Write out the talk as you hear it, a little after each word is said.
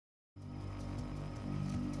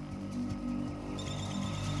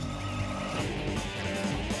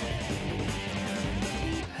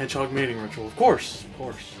hedgehog mating ritual. Of course, of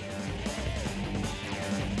course.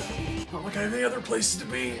 Not like I have any other places to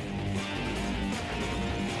be.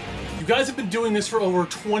 You guys have been doing this for over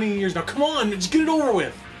 20 years now. Come on, just get it over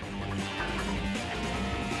with.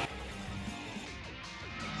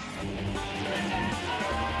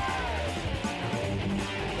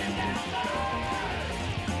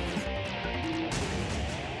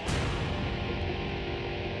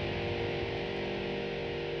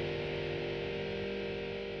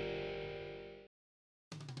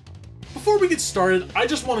 Before we get started, I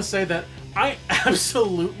just want to say that I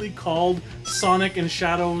absolutely called Sonic and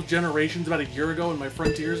Shadow Generations about a year ago in my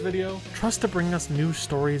Frontiers video. Trust to bring us new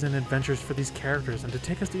stories and adventures for these characters and to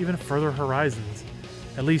take us to even further horizons.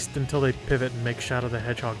 At least until they pivot and make Shadow the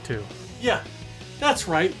Hedgehog 2. Yeah, that's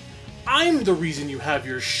right. I'm the reason you have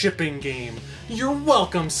your shipping game. You're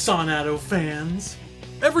welcome, Sonato fans.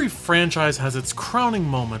 Every franchise has its crowning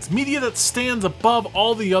moments, media that stands above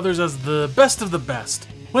all the others as the best of the best.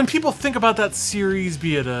 When people think about that series,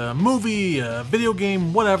 be it a movie, a video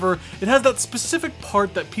game, whatever, it has that specific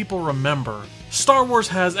part that people remember. Star Wars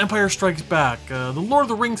has Empire Strikes Back, The Lord of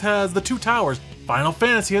the Rings has The Two Towers, Final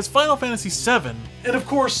Fantasy has Final Fantasy VII. And of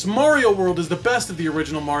course, Mario World is the best of the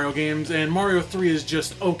original Mario games, and Mario 3 is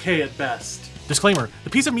just okay at best. Disclaimer, the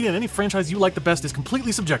piece of media in any franchise you like the best is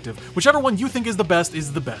completely subjective. Whichever one you think is the best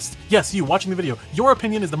is the best. Yes, you watching the video, your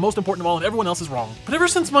opinion is the most important of all and everyone else is wrong. But ever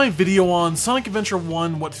since my video on Sonic Adventure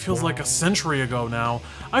 1, what feels like a century ago now,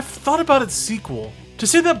 I've thought about its sequel. To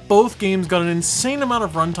say that both games got an insane amount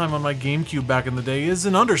of runtime on my GameCube back in the day is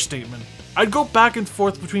an understatement. I'd go back and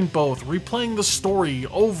forth between both, replaying the story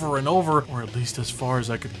over and over, or at least as far as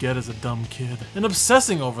I could get as a dumb kid, and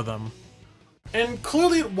obsessing over them. And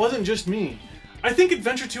clearly it wasn't just me. I think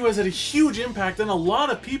Adventure 2 has had a huge impact on a lot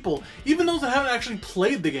of people, even those that haven't actually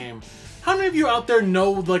played the game. How many of you out there know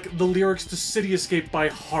like the lyrics to City Escape by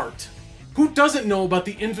heart? Who doesn't know about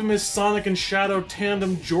the infamous Sonic and Shadow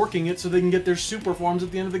tandem jorking it so they can get their super forms at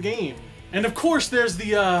the end of the game? And of course there's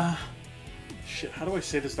the shit, how do I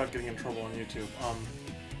say this without getting in trouble on YouTube?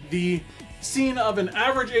 The scene of an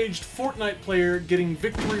average-aged Fortnite player getting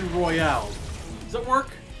Victory Royale. Does that work?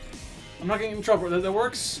 I'm not getting in trouble. That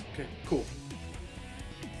works? Okay, cool.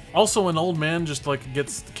 Also, an old man just like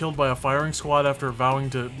gets killed by a firing squad after vowing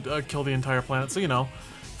to kill the entire planet, so you know,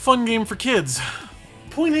 fun game for kids.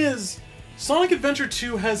 Point is, Sonic Adventure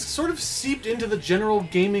 2 has sort of seeped into the general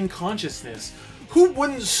gaming consciousness. Who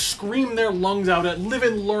wouldn't scream their lungs out at Live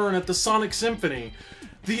and Learn at the Sonic Symphony?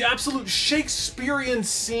 The absolute Shakespearean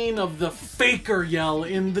scene of the faker yell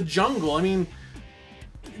in the jungle. I mean,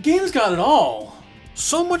 game's got it all.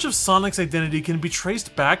 So much of Sonic's identity can be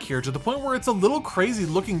traced back here to the point where it's a little crazy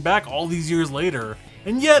looking back all these years later.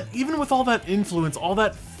 And yet, even with all that influence, all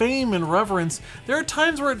that fame and reverence, there are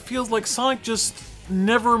times where it feels like Sonic just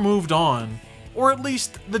never moved on. Or at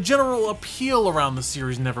least, the general appeal around the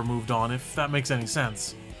series never moved on, if that makes any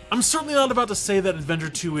sense. I'm certainly not about to say that Adventure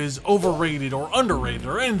 2 is overrated or underrated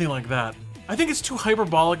or anything like that. I think it's too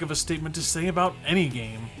hyperbolic of a statement to say about any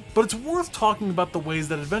game. But it's worth talking about the ways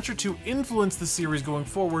that Adventure 2 influenced the series going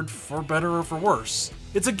forward, for better or for worse.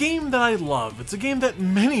 It's a game that I love, it's a game that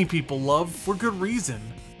many people love for good reason.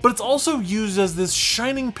 But it's also used as this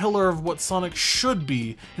shining pillar of what Sonic should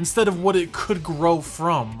be, instead of what it could grow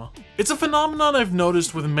from. It's a phenomenon I've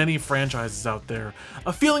noticed with many franchises out there,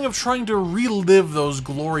 a feeling of trying to relive those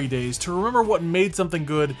glory days, to remember what made something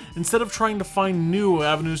good, instead of trying to find new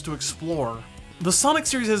avenues to explore. The Sonic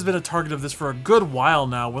series has been a target of this for a good while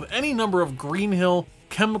now, with any number of Green Hill,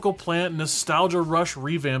 Chemical Plant, Nostalgia Rush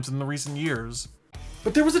revamps in the recent years.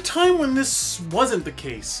 But there was a time when this wasn't the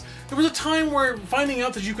case. There was a time where finding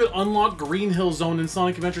out that you could unlock Green Hill Zone in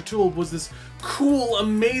Sonic Adventure 2 was this cool,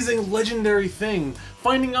 amazing, legendary thing.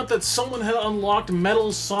 Finding out that someone had unlocked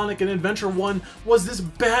Metal Sonic in Adventure 1 was this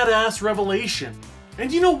badass revelation.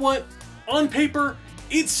 And you know what? On paper,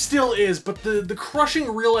 it still is, but the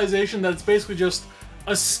crushing realization that it's basically just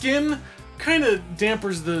a skin kind of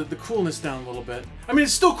dampers the coolness down a little bit. I mean,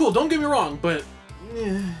 it's still cool, don't get me wrong, but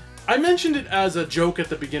I mentioned it as a joke at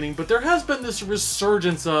the beginning, but there has been this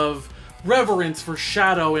resurgence of reverence for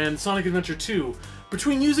Shadow and Sonic Adventure 2.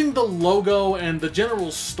 Between using the logo and the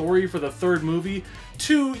general story for the third movie,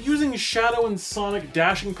 to using Shadow and Sonic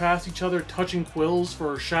dashing past each other touching quills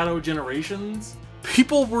for Shadow Generations.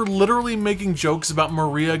 People were literally making jokes about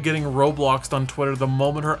Maria getting Robloxed on Twitter the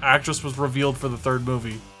moment her actress was revealed for the third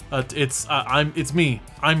movie. It's me.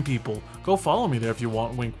 I'm people. Go follow me there if you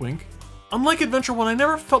want, wink wink. Unlike Adventure 1, I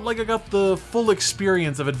never felt like I got the full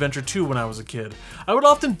experience of Adventure 2 when I was a kid. I would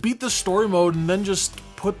often beat the story mode and then just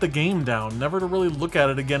put the game down, never to really look at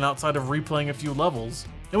it again outside of replaying a few levels.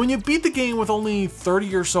 And when you beat the game with only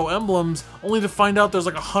 30 or so emblems, only to find out there's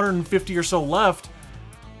like 150 or so left,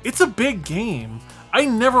 it's a big game. I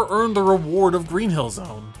never earned the reward of Green Hill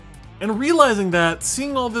Zone. And realizing that,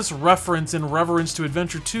 seeing all this reference and reverence to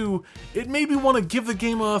Adventure 2, it made me want to give the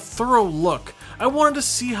game a thorough look. I wanted to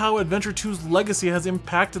see how Adventure 2's legacy has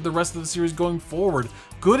impacted the rest of the series going forward,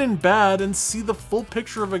 good and bad, and see the full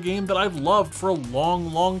picture of a game that I've loved for a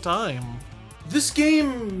long, long time. This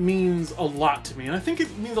game means a lot to me, and I think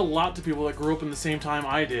it means a lot to people that grew up in the same time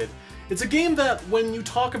I did. It's a game that, when you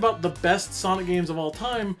talk about the best Sonic games of all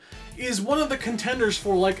time, is one of the contenders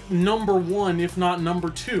for like #1, if not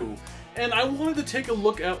 #2. And I wanted to take a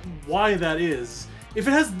look at why that is. If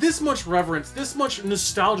it has this much reverence, this much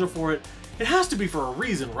nostalgia for it, it has to be for a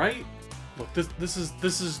reason, right? Look, this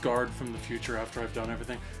is Guard from the future after I've done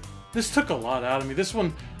everything. This took a lot out of me. This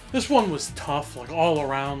one was tough, like all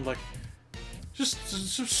around. Like, just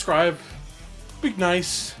subscribe, be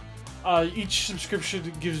nice. Each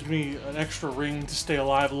subscription gives me an extra ring to stay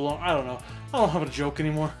alive a little. I don't know. I don't have a joke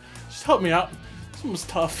anymore. Just help me out. This one was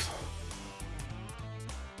tough.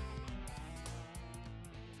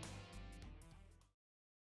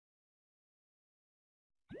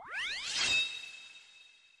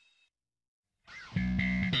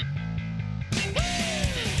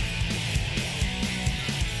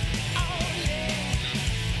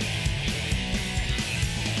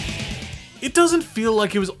 It doesn't feel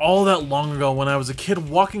like it was all that long ago when I was a kid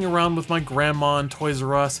walking around with my grandma in Toys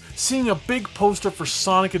R Us, seeing a big poster for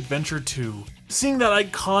Sonic Adventure 2. Seeing that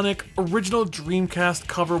iconic, original Dreamcast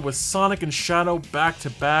cover with Sonic and Shadow back to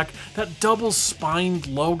back, that double-spined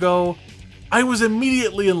logo. I was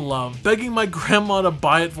immediately in love, begging my grandma to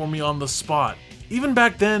buy it for me on the spot. Even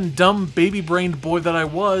back then, dumb baby-brained boy that I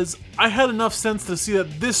was, I had enough sense to see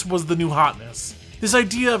that this was the new hotness. This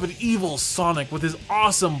idea of an evil Sonic with his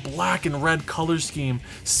awesome black and red color scheme,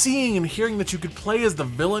 seeing and hearing that you could play as the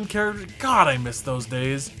villain character, God, I miss those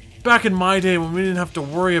days. Back in my day when we didn't have to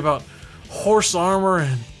worry about horse armor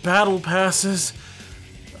and battle passes.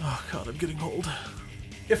 Oh God, I'm getting old.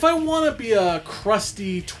 If I want to be a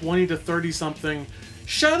crusty 20 to 30 something,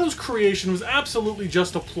 Shadow's creation was absolutely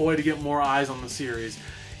just a ploy to get more eyes on the series.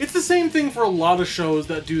 It's the same thing for a lot of shows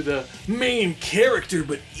that do the main character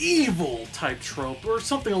but evil type trope, or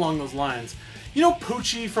something along those lines. You know,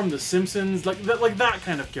 Poochie from The Simpsons, like that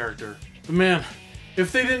kind of character. But man,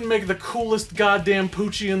 if they didn't make the coolest goddamn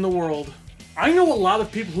Poochie in the world. I know a lot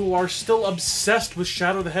of people who are still obsessed with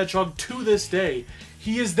Shadow the Hedgehog to this day.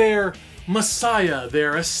 He is their messiah,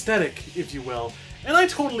 their aesthetic, if you will. And I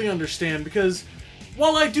totally understand, because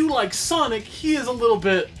while I do like Sonic, he is a little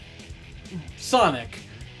bit Sonic.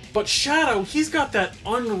 But Shadow, he's got that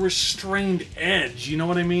unrestrained edge, you know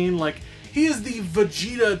what I mean? Like, he is the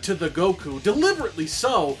Vegeta to the Goku, deliberately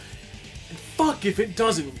so. And fuck if it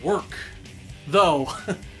doesn't work. Though,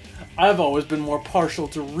 I've always been more partial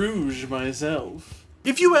to Rouge myself.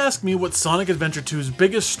 If you ask me what Sonic Adventure 2's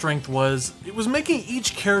biggest strength was, it was making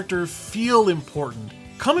each character feel important.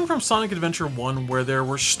 Coming from Sonic Adventure 1, where there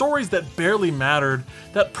were stories that barely mattered,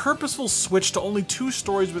 that purposeful switch to only 2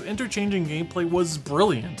 stories with interchanging gameplay was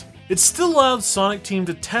brilliant. It still allowed Sonic Team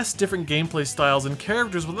to test different gameplay styles and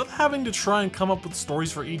characters without having to try and come up with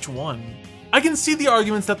stories for each one. I can see the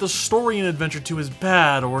arguments that the story in Adventure 2 is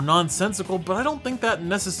bad or nonsensical, but I don't think that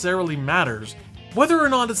necessarily matters. Whether or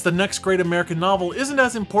not it's the next great American novel isn't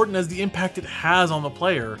as important as the impact it has on the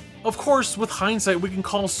player. Of course, with hindsight, we can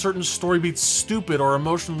call certain story beats stupid or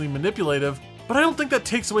emotionally manipulative, but I don't think that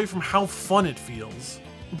takes away from how fun it feels.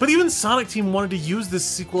 But even Sonic Team wanted to use this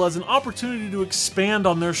sequel as an opportunity to expand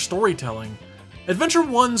on their storytelling. Adventure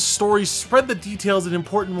 1's story spread the details and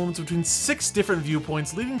important moments between 6 different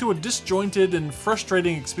viewpoints, leading to a disjointed and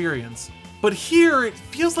frustrating experience. But here, it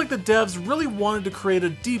feels like the devs really wanted to create a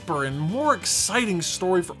deeper and more exciting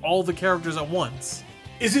story for all the characters at once.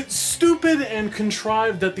 Is it stupid and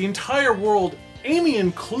contrived that the entire world, Amy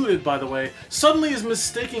included by the way, suddenly is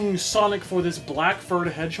mistaking Sonic for this black-furred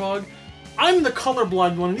hedgehog? I'm the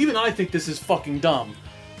colorblind one, and even I think this is fucking dumb.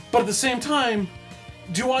 But at the same time,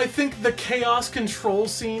 do I think the chaos control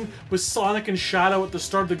scene with Sonic and Shadow at the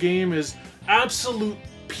start of the game is absolute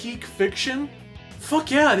peak fiction?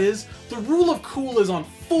 Fuck yeah, it is. The rule of cool is on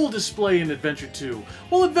full display in Adventure 2.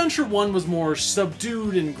 While Adventure 1 was more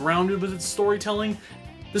subdued and grounded with its storytelling,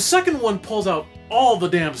 the second one pulls out all the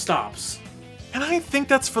damn stops. And I think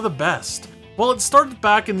that's for the best. While it started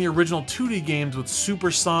back in the original 2D games with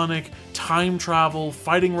Super Sonic, time travel,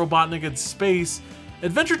 fighting Robotnik in space,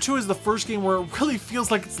 Adventure 2 is the first game where it really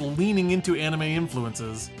feels like it's leaning into anime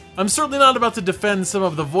influences. I'm certainly not about to defend some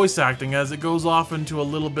of the voice acting as it goes off into a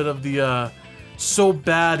little bit of the, so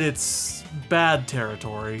bad it's bad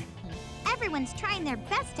territory. Everyone's trying their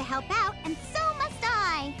best to help out, and so must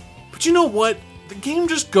I. But you know what? The game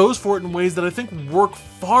just goes for it in ways that I think work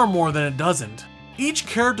far more than it doesn't. Each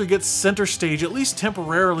character gets center stage, at least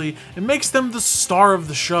temporarily, and makes them the star of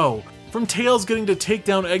the show. From Tails getting to take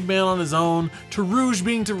down Eggman on his own, to Rouge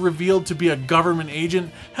being revealed to be a government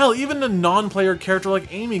agent, hell, even a non-player character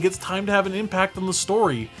like Amy gets time to have an impact on the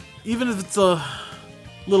story. Even if it's a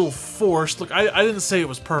little forced. Look, I didn't say it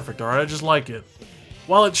was perfect, alright? I just like it.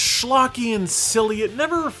 While it's schlocky and silly, it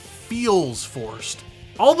never feels forced.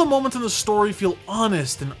 All the moments in the story feel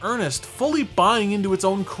honest and earnest, fully buying into its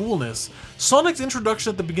own coolness. Sonic's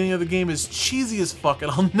introduction at the beginning of the game is cheesy as fuck,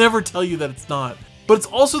 and I'll never tell you that it's not. But it's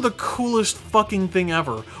also the coolest fucking thing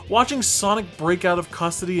ever. Watching Sonic break out of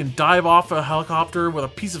custody and dive off a helicopter with a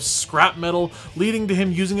piece of scrap metal, leading to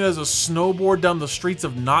him using it as a snowboard down the streets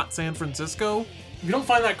of not San Francisco. If you don't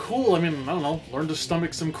find that cool, I mean, I don't know, learn to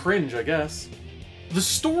stomach some cringe, I guess. The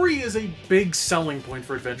story is a big selling point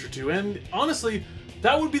for Adventure 2, and honestly,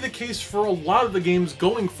 that would be the case for a lot of the games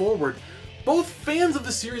going forward. Both fans of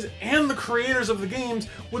the series and the creators of the games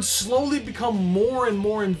would slowly become more and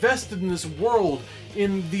more invested in this world,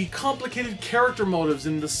 in the complicated character motives,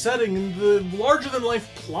 in the setting, in the larger-than-life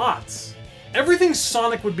plots. Everything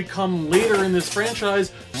Sonic would become later in this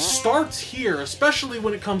franchise starts here, especially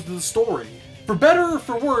when it comes to the story. For better or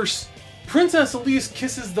for worse, Princess Elise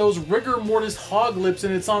kisses those rigor mortis hog lips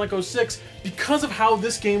in Sonic 06 because of how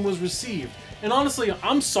this game was received. And honestly,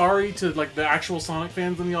 I'm sorry to like the actual Sonic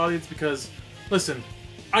fans in the audience because, listen,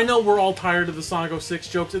 I know we're all tired of the Sonic 06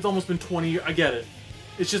 jokes. It's almost been 20 years. I get it.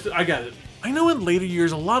 It's just, I get it. I know in later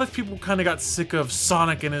years, a lot of people kind of got sick of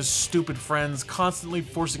Sonic and his stupid friends constantly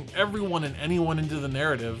forcing everyone and anyone into the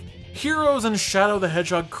narrative. Heroes and Shadow the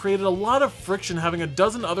Hedgehog created a lot of friction having a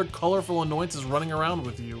dozen other colorful annoyances running around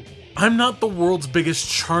with you. I'm not the world's biggest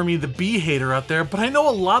Charmy the Bee hater out there, but I know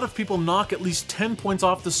a lot of people knock at least 10 points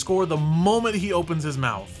off the score the moment he opens his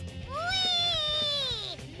mouth.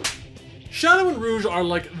 Shadow and Rouge are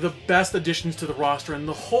like the best additions to the roster in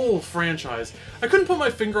the whole franchise. I couldn't put my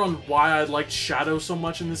finger on why I liked Shadow so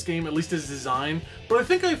much in this game, at least his design, but I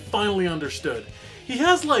think I finally understood. He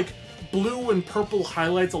has like blue and purple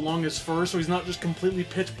highlights along his fur so he's not just completely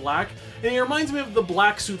pitch black, and he reminds me of the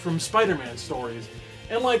black suit from Spider-Man stories.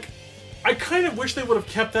 And like, I kind of wish they would have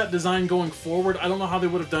kept that design going forward. I don't know how they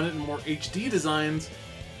would have done it in more HD designs,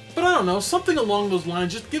 but I don't know, something along those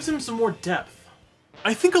lines just gives him some more depth.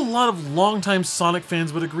 I think a lot of longtime Sonic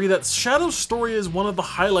fans would agree that Shadow's story is one of the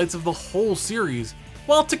highlights of the whole series.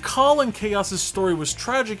 While Tikal and Chaos' story was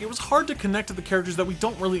tragic, it was hard to connect to the characters that we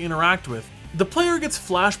don't really interact with. The player gets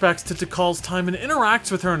flashbacks to Tikal's time and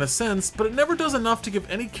interacts with her in a sense, but it never does enough to give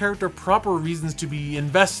any character proper reasons to be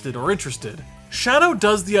invested or interested. Shadow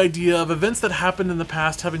does the idea of events that happened in the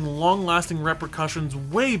past having long-lasting repercussions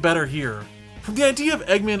way better here. From the idea of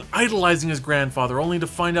Eggman idolizing his grandfather only to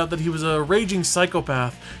find out that he was a raging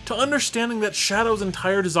psychopath, to understanding that Shadow's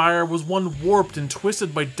entire desire was one warped and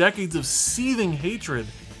twisted by decades of seething hatred.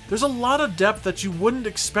 There's a lot of depth that you wouldn't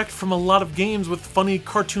expect from a lot of games with funny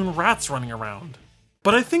cartoon rats running around.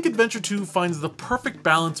 But I think Adventure 2 finds the perfect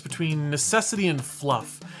balance between necessity and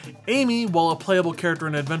fluff. Amy, while a playable character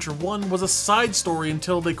in Adventure 1, was a side story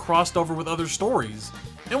until they crossed over with other stories.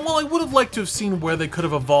 And while I would have liked to have seen where they could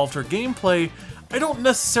have evolved her gameplay, I don't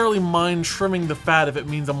necessarily mind trimming the fat if it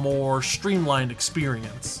means a more streamlined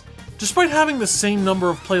experience. Despite having the same number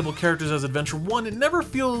of playable characters as Adventure 1, it never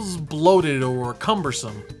feels bloated or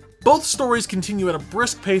cumbersome. Both stories continue at a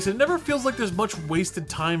brisk pace and it never feels like there's much wasted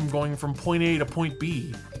time going from point A to point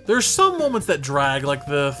B. There are some moments that drag, like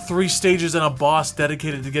the 3 stages and a boss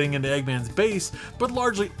dedicated to getting into Eggman's base, but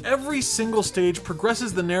largely every single stage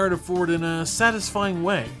progresses the narrative forward in a satisfying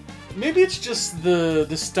way. Maybe it's just the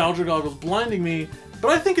nostalgia goggles blinding me,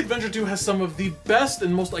 but I think Adventure 2 has some of the best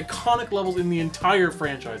and most iconic levels in the entire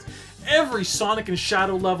franchise. Every Sonic and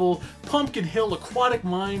Shadow level, Pumpkin Hill, Aquatic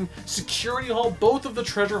Mine, Security Hall, both of the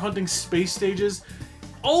treasure hunting space stages,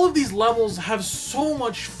 all of these levels have so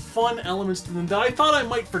much fun elements to them that I thought I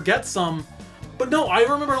might forget some, but no, I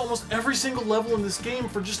remember almost every single level in this game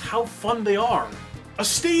for just how fun they are. A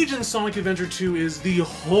stage in Sonic Adventure 2 is the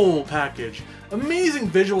whole package. Amazing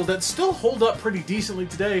visuals that still hold up pretty decently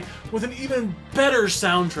today with an even better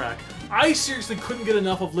soundtrack. I seriously couldn't get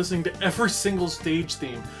enough of listening to every single stage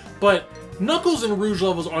theme, but Knuckles and Rouge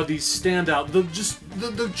levels are the standout.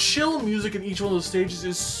 The chill music in each one of those stages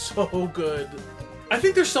is so good. I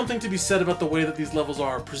think there's something to be said about the way that these levels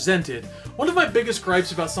are presented. One of my biggest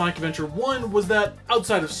gripes about Sonic Adventure 1 was that,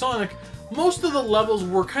 outside of Sonic, most of the levels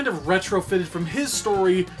were kind of retrofitted from his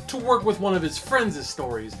story to work with one of his friends'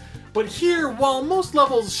 stories. But here, while most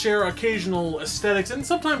levels share occasional aesthetics and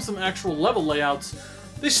sometimes some actual level layouts,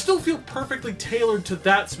 they still feel perfectly tailored to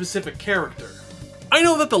that specific character. I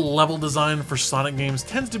know that the level design for Sonic games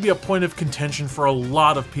tends to be a point of contention for a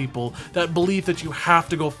lot of people that believe that you have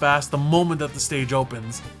to go fast the moment that the stage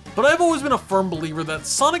opens. But I've always been a firm believer that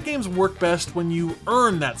Sonic games work best when you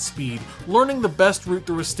earn that speed, learning the best route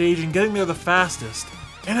through a stage and getting there the fastest.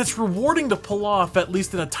 And it's rewarding to pull off, at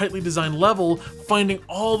least in a tightly designed level, finding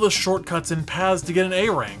all the shortcuts and paths to get an A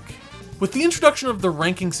rank. With the introduction of the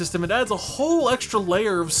ranking system, it adds a whole extra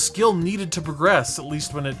layer of skill needed to progress, at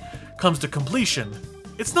least when it comes to completion.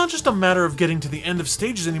 It's not just a matter of getting to the end of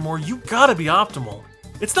stages anymore, you gotta be optimal.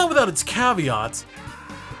 It's not without its caveats,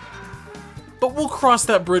 but we'll cross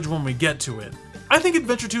that bridge when we get to it. I think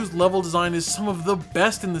Adventure 2's level design is some of the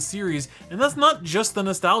best in the series, and that's not just the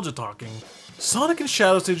nostalgia talking. Sonic and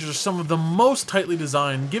Shadow stages are some of the most tightly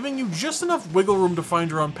designed, giving you just enough wiggle room to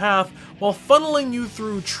find your own path, while funneling you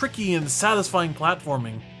through tricky and satisfying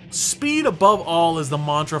platforming. Speed above all is the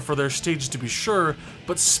mantra for their stages to be sure,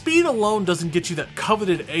 but speed alone doesn't get you that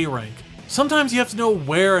coveted A rank. Sometimes you have to know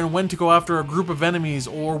where and when to go after a group of enemies,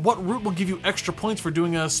 or what route will give you extra points for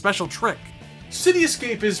doing a special trick. City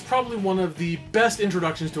Escape is probably one of the best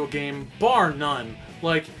introductions to a game, bar none.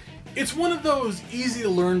 It's one of those easy to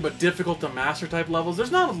learn but difficult to master type levels. There's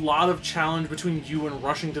not a lot of challenge between you and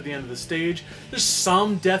rushing to the end of the stage. There's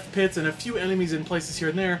some death pits and a few enemies in places here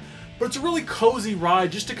and there, but it's a really cozy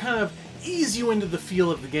ride just to kind of ease you into the feel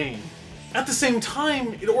of the game. At the same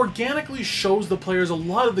time, it organically shows the players a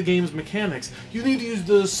lot of the game's mechanics. You need to use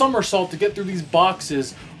the somersault to get through these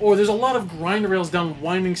boxes, or there's a lot of grind rails down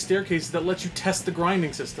winding staircases that let you test the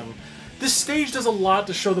grinding system. This stage does a lot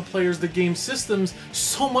to show the players the game's systems,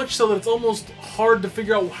 so much so that it's almost hard to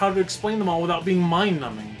figure out how to explain them all without being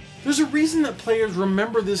mind-numbing. There's a reason that players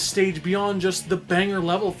remember this stage beyond just the banger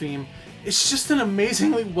level theme. It's just an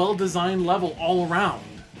amazingly well-designed level all around.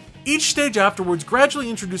 Each stage afterwards gradually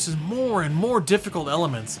introduces more and more difficult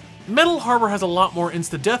elements. Metal Harbor has a lot more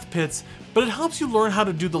insta-death pits, but it helps you learn how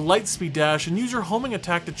to do the lightspeed dash and use your homing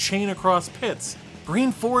attack to chain across pits.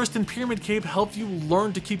 Green Forest and Pyramid Cape help you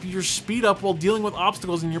learn to keep your speed up while dealing with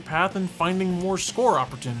obstacles in your path and finding more score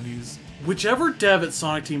opportunities. Whichever dev at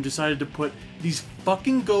Sonic Team decided to put these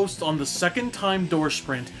fucking ghosts on the second time door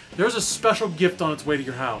sprint, there's a special gift on its way to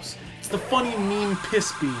your house. It's the funny meme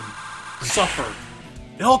piss beam. Suffer.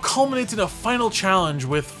 It all culminates in a final challenge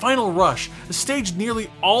with Final Rush, a stage nearly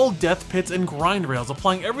all death pits and grind rails,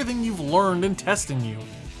 applying everything you've learned and testing you.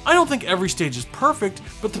 I don't think every stage is perfect,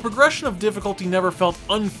 but the progression of difficulty never felt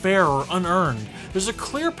unfair or unearned. There's a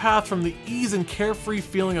clear path from the ease and carefree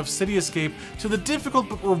feeling of City Escape to the difficult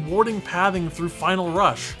but rewarding pathing through Final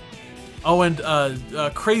Rush. Oh, and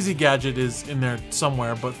Crazy Gadget is in there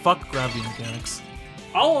somewhere, but fuck gravity mechanics.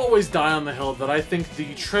 I'll always die on the hill that I think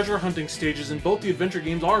the treasure hunting stages in both the adventure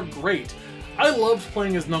games are great. I loved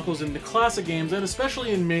playing as Knuckles in the classic games, and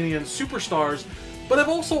especially in Mania and Superstars, but I've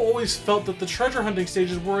also always felt that the treasure hunting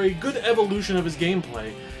stages were a good evolution of his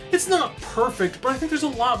gameplay. It's not perfect, but I think there's a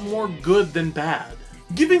lot more good than bad.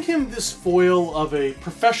 Giving him this foil of a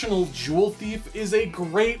professional jewel thief is a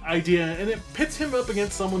great idea, and it pits him up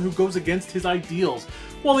against someone who goes against his ideals.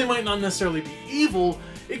 While they might not necessarily be evil,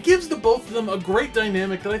 it gives the both of them a great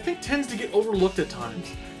dynamic that I think tends to get overlooked at times.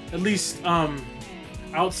 At least,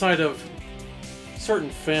 outside of certain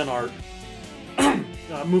fan art.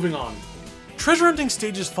 Moving on. Treasure hunting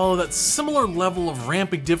stages follow that similar level of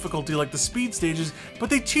ramping difficulty like the speed stages, but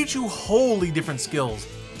they teach you wholly different skills.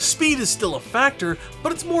 Speed is still a factor,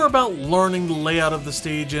 but it's more about learning the layout of the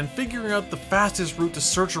stage and figuring out the fastest route to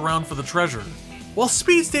search around for the treasure. While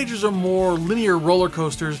speed stages are more linear roller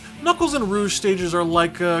coasters, Knuckles and Rouge stages are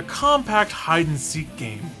like a compact hide-and-seek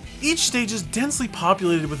game. Each stage is densely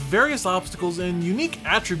populated with various obstacles and unique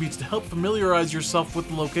attributes to help familiarize yourself with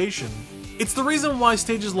the location. It's the reason why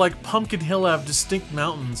stages like Pumpkin Hill have distinct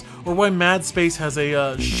mountains, or why Mad Space has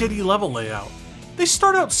a shitty level layout. They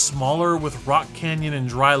start out smaller, with Rock Canyon and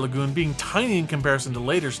Dry Lagoon being tiny in comparison to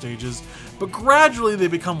later stages, but gradually they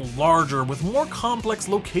become larger with more complex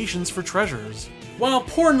locations for treasures. While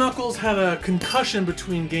poor Knuckles had a concussion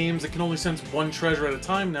between games that can only sense one treasure at a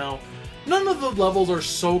time now, none of the levels are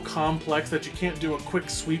so complex that you can't do a quick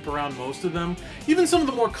sweep around most of them. Even some of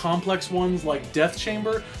the more complex ones like Death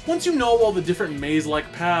Chamber, once you know all the different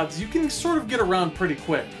maze-like paths, you can sort of get around pretty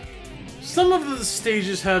quick. Some of the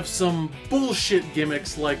stages have some bullshit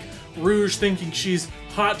gimmicks, like Rouge thinking she's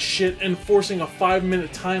hot shit and forcing a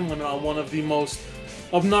 5-minute time limit on one of the most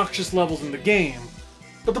obnoxious levels in the game.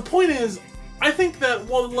 But the point is, I think that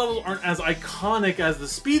while the levels aren't as iconic as the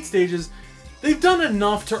speed stages, they've done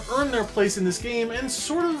enough to earn their place in this game and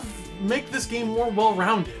sort of make this game more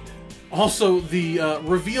well-rounded. Also, the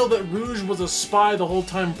reveal that Rouge was a spy the whole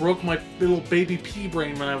time broke my little baby pea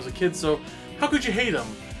brain when I was a kid, so how could you hate him?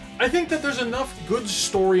 I think that there's enough good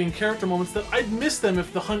story and character moments that I'd miss them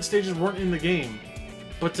if the hunt stages weren't in the game.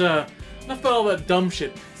 But enough about all that dumb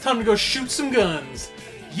shit. It's time to go shoot some guns.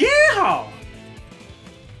 Yeah!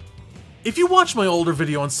 If you watched my older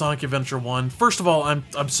video on Sonic Adventure 1, first of all,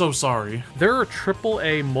 I'm so sorry. There are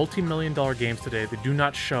AAA multi-million-dollar games today that do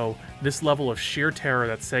not show this level of sheer terror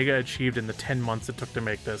that Sega achieved in the 10 months it took to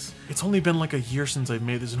make this. It's only been like a year since I've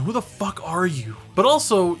made this, and who the fuck are you? But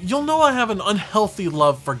also, you'll know I have an unhealthy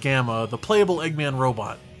love for Gamma, the playable Eggman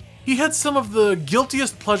robot. He had some of the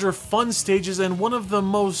guiltiest pleasure fun stages and one of the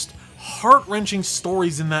most heart-wrenching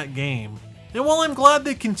stories in that game. And while I'm glad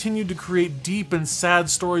they continued to create deep and sad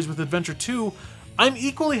stories with Adventure 2, I'm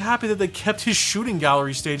equally happy that they kept his shooting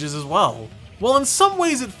gallery stages as well. While in some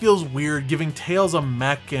ways it feels weird giving Tails a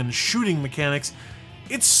mech and shooting mechanics,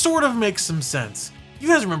 it sort of makes some sense. You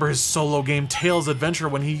guys remember his solo game Tails Adventure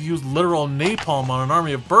when he used literal napalm on an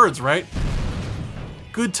army of birds, right?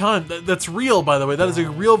 Good time. That's real, by the way. That is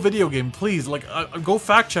a real video game. Please, like, go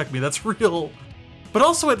fact check me. That's real. But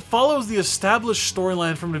also it follows the established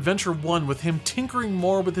storyline from Adventure 1 with him tinkering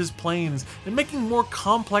more with his planes and making more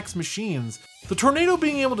complex machines. The tornado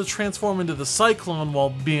being able to transform into the Cyclone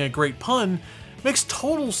while being a great pun makes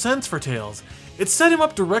total sense for Tails. It set him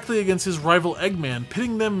up directly against his rival Eggman,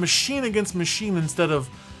 pitting them machine against machine instead of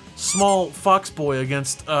small fox boy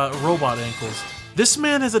against robot ankles. This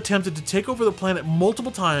man has attempted to take over the planet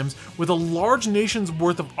multiple times with a large nation's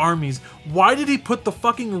worth of armies. Why did he put the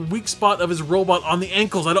fucking weak spot of his robot on the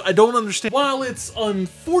ankles? I don't understand. While it's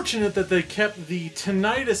unfortunate that they kept the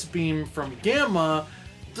tinnitus beam from Gamma,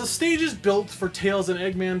 the stages built for Tails and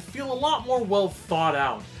Eggman feel a lot more well thought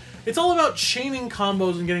out. It's all about chaining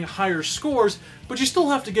combos and getting higher scores, but you still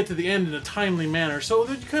have to get to the end in a timely manner, so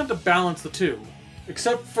you kind of have to balance the two.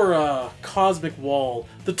 Except for Cosmic Wall,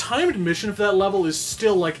 the timed mission for that level is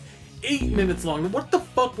still like 8 minutes long. What the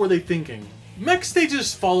fuck were they thinking? Mech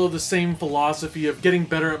stages follow the same philosophy of getting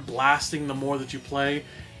better at blasting the more that you play.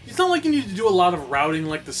 It's not like you need to do a lot of routing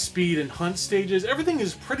like the speed and hunt stages. Everything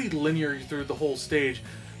is pretty linear through the whole stage.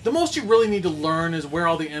 The most you really need to learn is where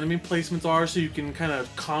all the enemy placements are so you can kind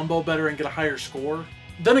of combo better and get a higher score.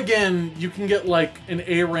 Then again, you can get like an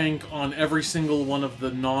A rank on every single one of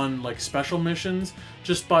the special missions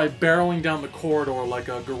just by barreling down the corridor like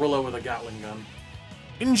a gorilla with a Gatling gun.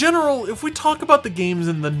 In general, if we talk about the games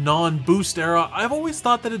in the non-boost era, I've always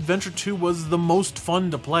thought that Adventure 2 was the most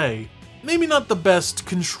fun to play. Maybe not the best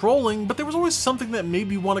controlling, but there was always something that made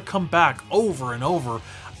me want to come back over and over.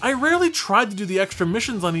 I rarely tried to do the extra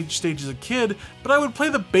missions on each stage as a kid, but I would play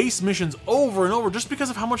the base missions over and over just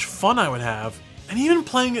because of how much fun I would have. And even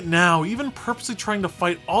playing it now, even purposely trying to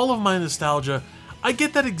fight all of my nostalgia, I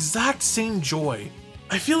get that exact same joy.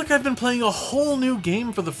 I feel like I've been playing a whole new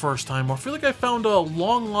game for the first time, or feel like I found a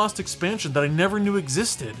long-lost expansion that I never knew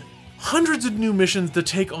existed. Hundreds of new missions to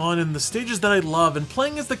take on in the stages that I love, and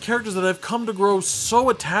playing as the characters that I've come to grow so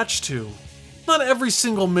attached to. Not every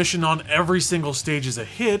single mission on every single stage is a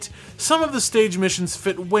hit. Some of the stage missions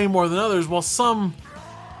fit way more than others, while some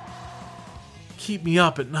keep me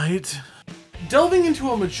up at night. Delving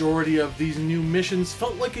into a majority of these new missions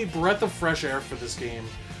felt like a breath of fresh air for this game.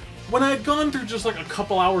 When I had gone through just like a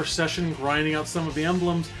couple hour session grinding out some of the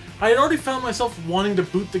emblems, I had already found myself wanting to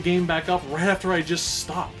boot the game back up right after I just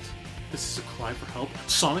stopped. This is a cry for help.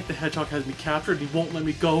 Sonic the Hedgehog has me captured and he won't let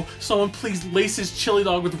me go. Someone please lace his chili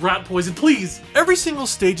dog with rat poison, please! Every single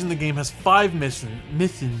stage in the game has 5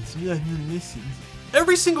 missions.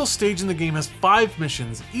 Every single stage in the game has 5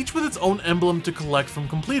 missions, each with its own emblem to collect from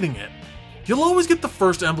completing it. You'll always get the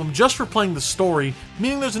first emblem just for playing the story,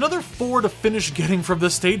 meaning there's another 4 to finish getting from the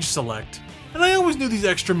stage select. And I always knew these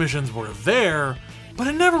extra missions were there, but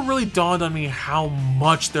it never really dawned on me how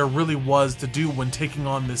much there really was to do when taking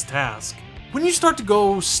on this task. When you start to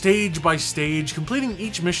go stage by stage, completing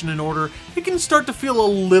each mission in order, it can start to feel a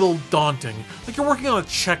little daunting, like you're working on a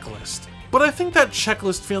checklist. But I think that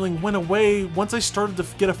checklist feeling went away once I started to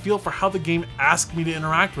get a feel for how the game asked me to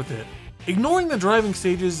interact with it. Ignoring the driving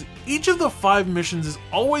stages, each of the 5 missions is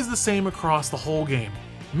always the same across the whole game.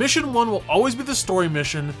 Mission 1 will always be the story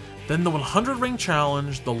mission, then the 100 ring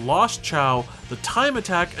challenge, the Lost Chao, the time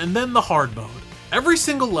attack, and then the hard mode. Every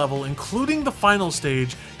single level, including the final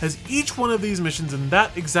stage, has each one of these missions in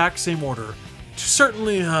that exact same order. To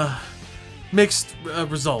certainly, mixed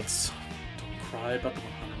results. Don't cry about the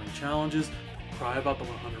 100 ring challenges, don't cry about the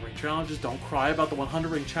 100 ring challenges. Don't cry about the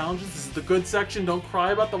 100 ring challenges. This is the good section. Don't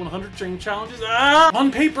cry about the 100 ring challenges. Ah!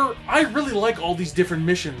 On paper, I really like all these different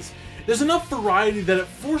missions. There's enough variety that it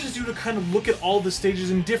forces you to kind of look at all the stages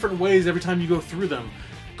in different ways every time you go through them.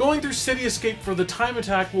 Going through City Escape for the time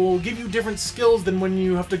attack will give you different skills than when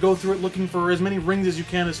you have to go through it looking for as many rings as you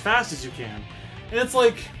can as fast as you can. And it's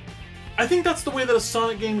like, I think that's the way that a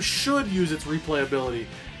Sonic game should use its replayability.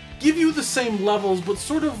 Give you the same levels, but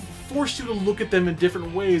sort of force you to look at them in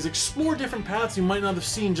different ways, explore different paths you might not have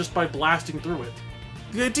seen just by blasting through it.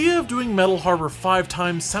 The idea of doing Metal Harbor 5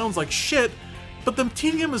 times sounds like shit, but the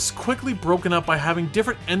tedium is quickly broken up by having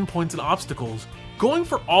different endpoints and obstacles. Going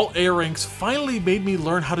for all A ranks finally made me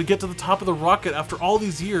learn how to get to the top of the rocket after all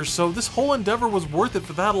these years, so this whole endeavor was worth it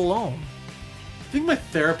for that alone. I think my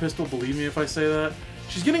therapist will believe me if I say that.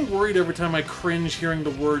 She's getting worried every time I cringe hearing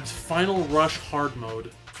the words Final Rush Hard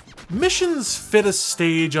Mode. Missions fit a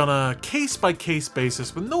stage on a case-by-case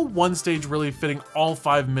basis, with no one stage really fitting all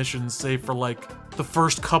 5 missions save for like the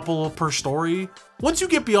first couple per story. Once you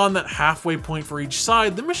get beyond that halfway point for each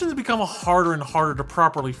side, the missions become harder and harder to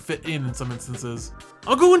properly fit in some instances.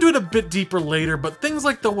 I'll go into it a bit deeper later, but things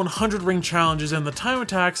like the 100 ring challenges and the time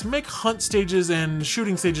attacks make hunt stages and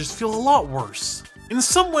shooting stages feel a lot worse. In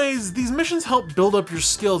some ways, these missions help build up your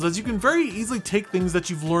skills, as you can very easily take things that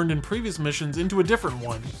you've learned in previous missions into a different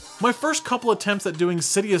one. My first couple attempts at doing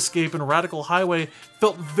City Escape and Radical Highway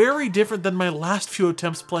felt very different than my last few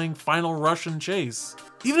attempts playing Final Rush and Chase.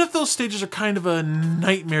 Even if those stages are kind of a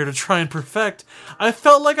nightmare to try and perfect, I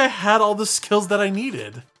felt like I had all the skills that I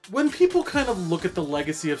needed. When people kind of look at the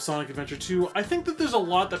legacy of Sonic Adventure 2, I think that there's a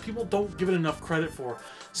lot that people don't give it enough credit for.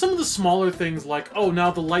 Some of the smaller things like, oh,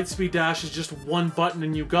 now the Lightspeed Dash is just one button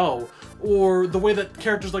and you go, or the way that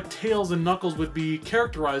characters like Tails and Knuckles would be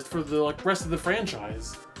characterized for the rest of the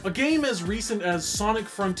franchise. A game as recent as Sonic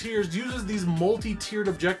Frontiers uses these multi-tiered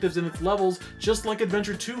objectives in its levels just like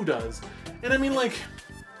Adventure 2 does. And I mean, like,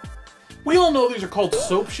 we all know these are called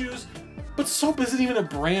soap shoes, but soap isn't even a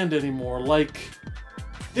brand anymore. Like,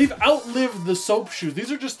 they've outlived the soap shoes.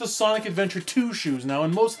 These are just the Sonic Adventure 2 shoes now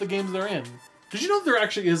in most of the games they're in. Did you know there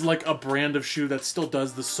actually is like a brand of shoe that still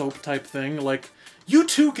does the soap type thing? Like, you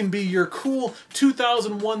too can be your cool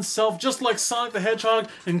 2001 self just like Sonic the Hedgehog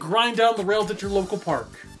and grind down the rails at your local park.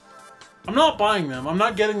 I'm not buying them. I'm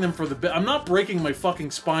not getting them for the bit. I'm not breaking my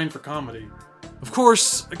fucking spine for comedy. Of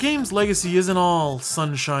course, a game's legacy isn't all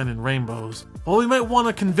sunshine and rainbows. While we might want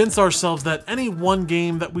to convince ourselves that any one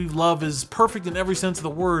game that we love is perfect in every sense of the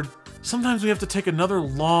word, sometimes we have to take another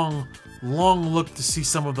long look to see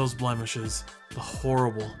some of those blemishes. The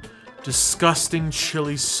horrible, disgusting,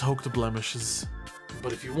 chili-soaked blemishes.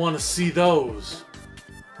 But if you want to see those,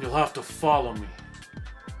 you'll have to follow me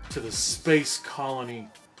to the Space Colony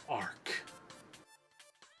Arc.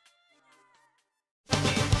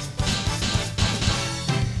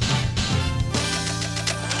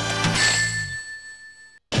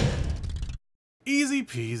 Easy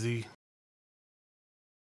peasy.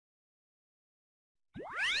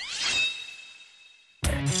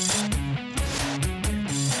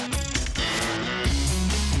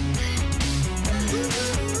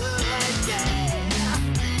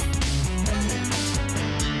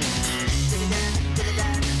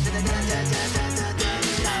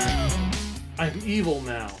 I'm evil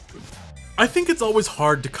now. I think it's always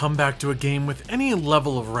hard to come back to a game with any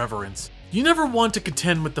level of reverence. You never want to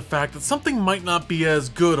contend with the fact that something might not be as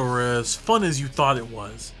good or as fun as you thought it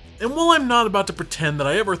was. And while I'm not about to pretend that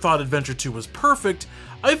I ever thought Adventure 2 was perfect,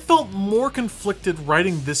 I felt more conflicted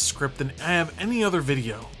writing this script than I have any other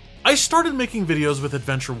video. I started making videos with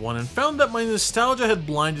Adventure 1 and found that my nostalgia had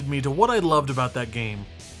blinded me to what I loved about that game.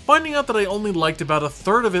 Finding out that I only liked about a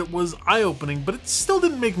third of it was eye-opening, but it still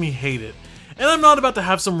didn't make me hate it. And I'm not about to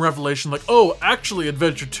have some revelation like, oh, actually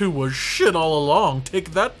Adventure 2 was shit all along,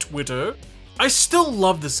 take that, Twitter. I still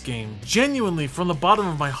love this game, genuinely from the bottom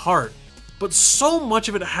of my heart, but so much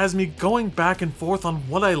of it has me going back and forth on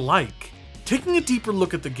what I like. Taking a deeper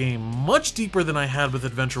look at the game, much deeper than I had with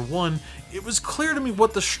Adventure 1, it was clear to me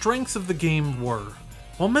what the strengths of the game were.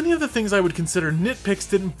 While many of the things I would consider nitpicks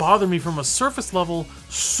didn't bother me from a surface level,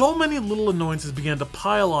 so many little annoyances began to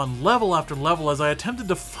pile on level after level as I attempted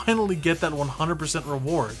to finally get that 100%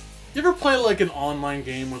 reward. You ever play like an online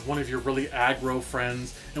game with one of your really aggro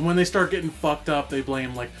friends, and when they start getting fucked up, they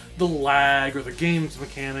blame like the lag or the game's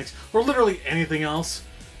mechanics or literally anything else?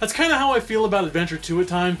 That's kind of how I feel about Adventure 2 at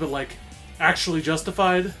times, but like actually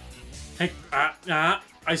justified. Hey,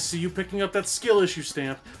 I see you picking up that skill issue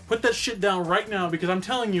stamp. Put that shit down right now, because I'm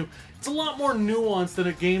telling you, it's a lot more nuanced than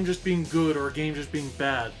a game just being good or a game just being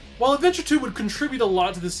bad. While Adventure 2 would contribute a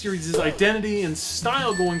lot to the series' identity and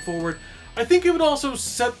style going forward, I think it would also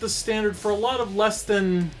set the standard for a lot of less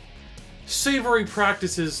than savory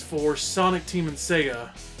practices for Sonic Team and Sega.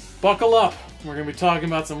 Buckle up, we're going to be talking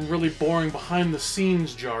about some really boring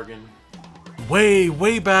behind-the-scenes jargon.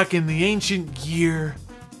 Way back in the ancient year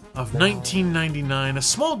of 1999, a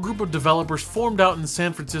small group of developers formed out in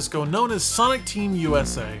San Francisco known as Sonic Team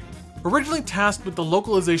USA. Originally tasked with the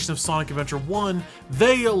localization of Sonic Adventure 1,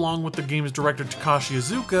 they, along with the game's director Takashi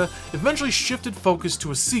Iizuka, eventually shifted focus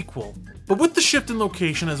to a sequel. But with the shift in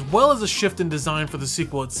location, as well as a shift in design for the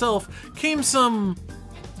sequel itself, came some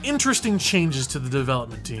interesting changes to the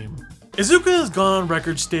development team. Iizuka has gone on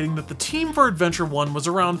record stating that the team for Adventure 1 was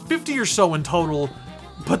around 50 or so in total,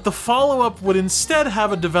 but the follow-up would instead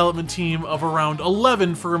have a development team of around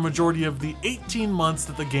 11 for a majority of the 18 months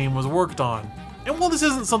that the game was worked on. And while this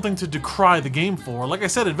isn't something to decry the game for, like I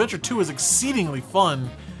said, Adventure 2 is exceedingly fun,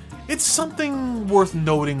 it's something worth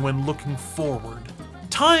noting when looking forward.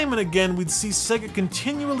 Time and again, we'd see Sega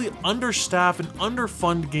continually understaff and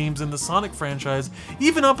underfund games in the Sonic franchise,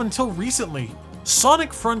 even up until recently.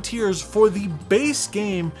 Sonic Frontiers, for the base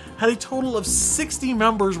game, had a total of 60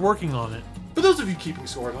 members working on it. For those of you keeping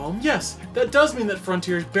score at home, yes, that does mean that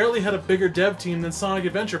Frontiers barely had a bigger dev team than Sonic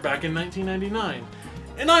Adventure back in 1999.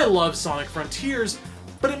 And I love Sonic Frontiers,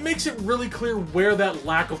 but it makes it really clear where that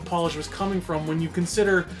lack of polish was coming from when you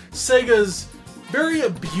consider Sega's very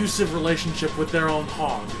abusive relationship with their own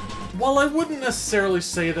hog. While I wouldn't necessarily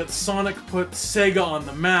say that Sonic put Sega on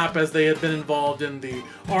the map, as they had been involved in the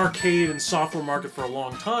arcade and software market for a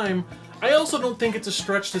long time, I also don't think it's a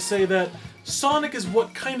stretch to say that Sonic is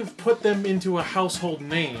what kind of put them into a household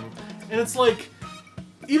name. And it's like,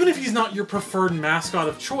 even if he's not your preferred mascot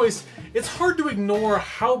of choice, it's hard to ignore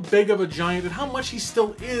how big of a giant and how much he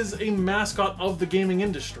still is a mascot of the gaming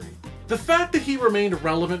industry. The fact that he remained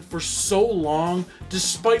relevant for so long,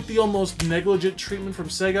 despite the almost negligent treatment from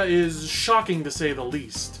Sega, is shocking to say the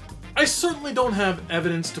least. I certainly don't have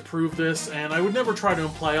evidence to prove this, and I would never try to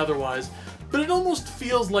imply otherwise, but it almost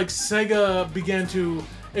feels like Sega began to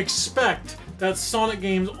expect that Sonic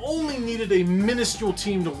games only needed a minuscule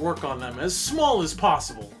team to work on them, as small as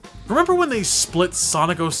possible. Remember when they split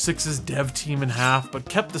Sonic 06's dev team in half, but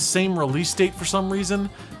kept the same release date for some reason?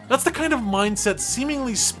 That's the kind of mindset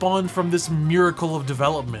seemingly spawned from this miracle of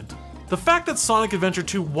development. The fact that Sonic Adventure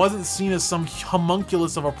 2 wasn't seen as some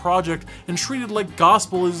homunculus of a project and treated like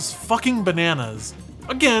gospel is fucking bananas.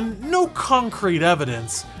 Again, no concrete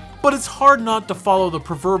evidence, but it's hard not to follow the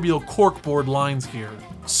proverbial corkboard lines here.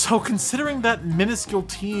 So considering that minuscule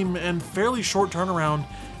team and fairly short turnaround,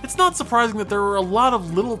 it's not surprising that there were a lot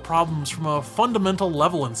of little problems from a fundamental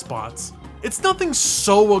level in spots. It's nothing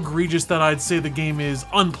so egregious that I'd say the game is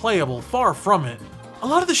unplayable, far from it. A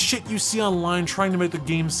lot of the shit you see online trying to make the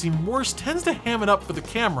game seem worse tends to ham it up for the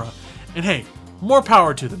camera, and hey, more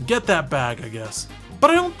power to them, get that bag, I guess. But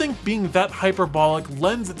I don't think being that hyperbolic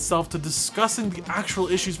lends itself to discussing the actual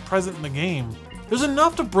issues present in the game. There's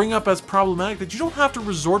enough to bring up as problematic that you don't have to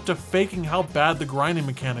resort to faking how bad the grinding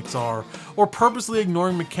mechanics are, or purposely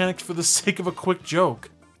ignoring mechanics for the sake of a quick joke.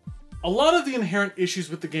 A lot of the inherent issues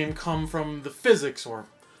with the game come from the physics, or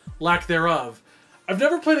lack thereof. I've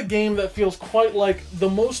never played a game that feels quite like the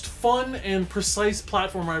most fun and precise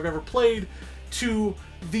platformer I've ever played to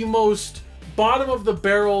the most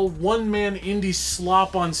bottom-of-the-barrel, one-man indie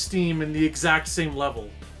slop on Steam in the exact same level.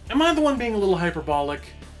 Am I the one being a little hyperbolic?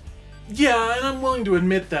 Yeah, and I'm willing to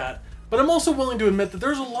admit that. But I'm also willing to admit that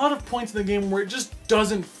there's a lot of points in the game where it just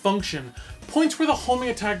doesn't function. Points where the homing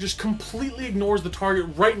attack just completely ignores the target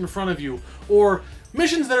right in front of you, or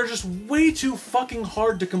missions that are just way too fucking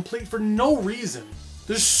hard to complete for no reason.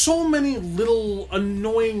 There's so many little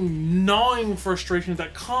annoying, gnawing frustrations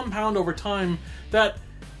that compound over time that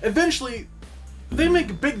eventually they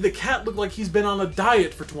make Big the Cat look like he's been on a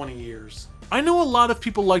diet for 20 years. I know a lot of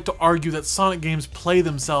people like to argue that Sonic games play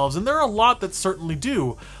themselves, and there are a lot that certainly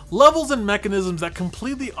do. Levels and mechanisms that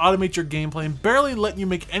completely automate your gameplay and barely let you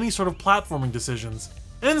make any sort of platforming decisions.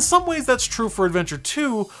 And in some ways that's true for Adventure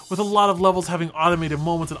 2, with a lot of levels having automated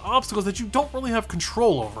moments and obstacles that you don't really have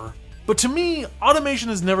control over. But to me, automation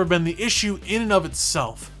has never been the issue in and of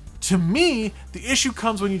itself. To me, the issue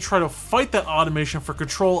comes when you try to fight that automation for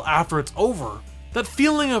control after it's over. That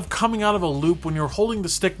feeling of coming out of a loop when you're holding the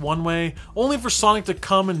stick one way, only for Sonic to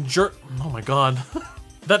come and jerk— oh my god.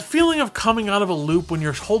 That feeling of coming out of a loop when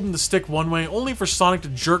you're holding the stick one way, only for Sonic to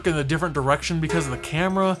jerk in a different direction because of the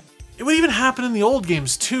camera. It would even happen in the old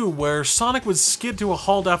games too, where Sonic would skid to a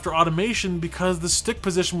halt after automation because the stick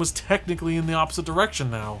position was technically in the opposite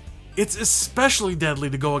direction now. It's especially deadly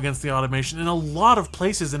to go against the automation in a lot of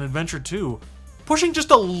places in Adventure 2. Pushing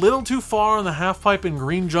just a little too far on the half-pipe in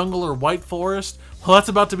green jungle or white forest, well, that's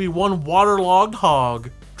about to be one waterlogged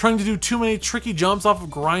hog. Trying to do too many tricky jumps off of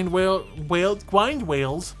grind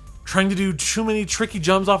rails. Trying to do too many tricky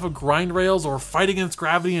jumps off of grind rails or fight against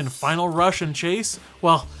gravity in Final Rush and Chase?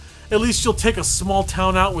 Well, at least you'll take a small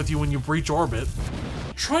town out with you when you breach orbit.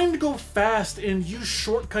 Trying to go fast and use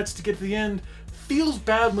shortcuts to get to the end feels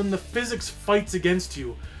bad when the physics fights against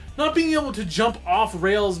you. Not being able to jump off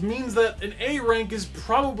rails means that an A rank is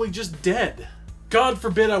probably just dead. God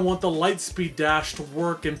forbid I want the lightspeed dash to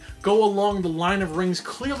work and go along the line of rings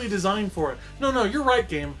clearly designed for it. No, you're right,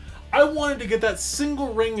 game. I wanted to get that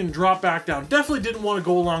single ring and drop back down. Definitely didn't want to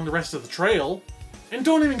go along the rest of the trail. And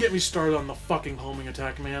don't even get me started on the fucking homing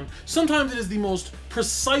attack, man. Sometimes it is the most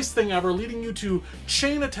precise thing ever, leading you to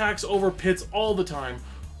chain attacks over pits all the time.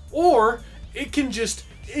 Or it can just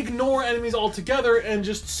ignore enemies altogether and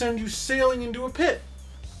just send you sailing into a pit.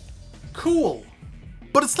 Cool.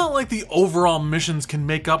 But it's not like the overall missions can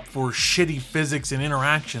make up for shitty physics and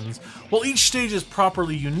interactions. While each stage is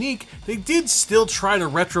properly unique, they did still try to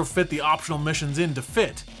retrofit the optional missions in to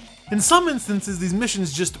fit. In some instances, these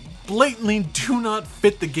missions just blatantly do not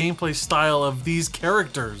fit the gameplay style of these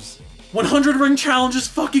characters. 100 ring challenges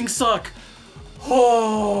fucking suck!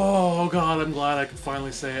 Oh god, I'm glad I could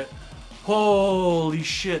finally say it. Holy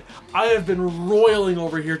shit, I have been roiling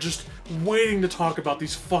over here just waiting to talk about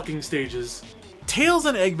these fucking stages. Tails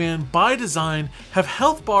and Eggman, by design, have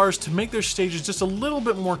health bars to make their stages just a little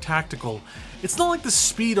bit more tactical. It's not like the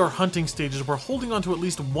speed or hunting stages where holding onto at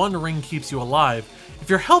least one ring keeps you alive. If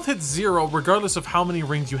your health hits 0, regardless of how many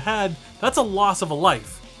rings you had, that's a loss of a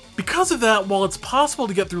life. Because of that, while it's possible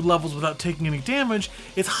to get through levels without taking any damage,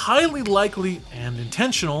 it's highly likely, and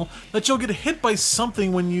intentional, that you'll get hit by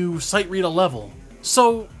something when you sight read a level.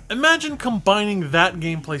 So, imagine combining that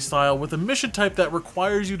gameplay style with a mission type that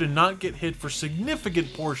requires you to not get hit for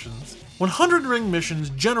significant portions. 100 ring missions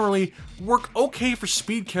generally work okay for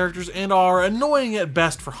speed characters and are annoying at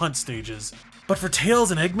best for hunt stages. But for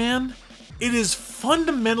Tails and Eggman, it is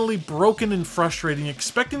fundamentally broken and frustrating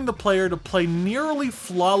expecting the player to play nearly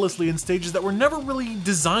flawlessly in stages that were never really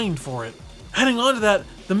designed for it. Adding on to that,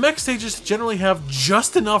 the mech stages generally have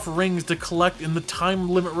just enough rings to collect in the time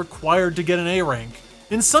limit required to get an A rank.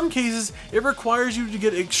 In some cases, it requires you to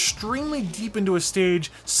get extremely deep into a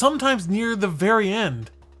stage, sometimes near the very end.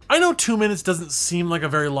 I know 2 minutes doesn't seem like a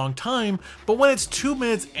very long time, but when it's 2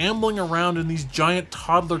 minutes ambling around in these giant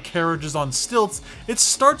toddler carriages on stilts, it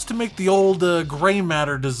starts to make the old gray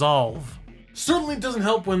matter dissolve. Certainly doesn't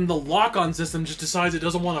help when the lock-on system just decides it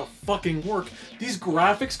doesn't want to fucking work. These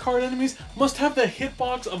graphics card enemies must have the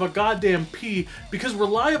hitbox of a goddamn pea, because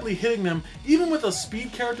reliably hitting them, even with a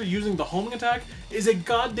speed character using the homing attack, is a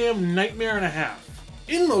goddamn nightmare and a half.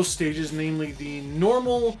 In most stages, namely the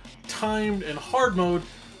normal, timed, and hard mode,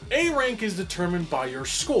 A rank is determined by your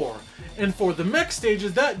score, and for the mech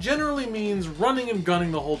stages that generally means running and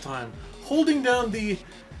gunning the whole time, holding down the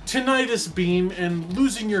tinnitus beam and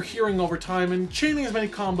losing your hearing over time and chaining as many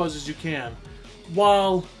combos as you can,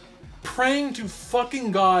 while praying to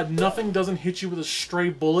fucking God nothing doesn't hit you with a stray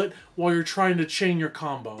bullet while you're trying to chain your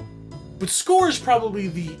combo. But score is probably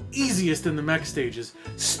the easiest in the mech stages.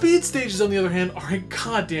 Speed stages, on the other hand, are a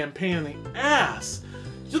goddamn pain in the ass.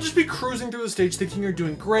 You'll just be cruising through the stage thinking you're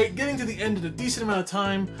doing great, getting to the end in a decent amount of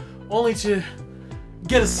time, only to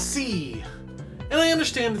get a C. And I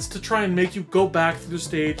understand it's to try and make you go back through the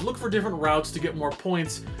stage, look for different routes to get more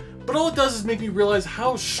points, but all it does is make me realize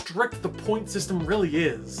how strict the point system really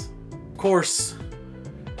is. Of course,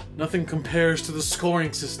 nothing compares to the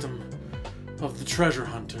scoring system of the treasure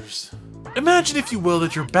hunters. Imagine, if you will,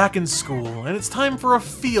 that you're back in school and it's time for a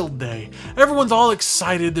field day. Everyone's all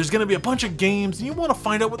excited, there's gonna be a bunch of games, and you want to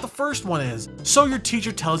find out what the first one is. So your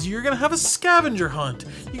teacher tells you you're gonna have a scavenger hunt.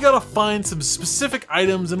 You gotta find some specific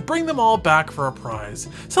items and bring them all back for a prize.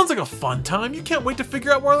 Sounds like a fun time, you can't wait to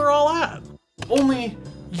figure out where they're all at. Only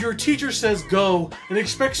your teacher says go and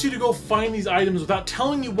expects you to go find these items without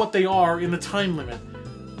telling you what they are in the time limit.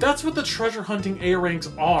 That's what the treasure hunting A ranks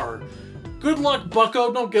are. Good luck,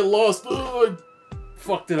 bucko, don't get lost. Ugh, I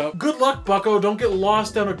fucked it up. Good luck, bucko, don't get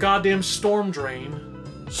lost down a goddamn storm drain.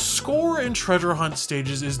 Score in treasure hunt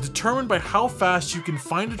stages is determined by how fast you can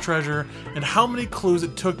find a treasure and how many clues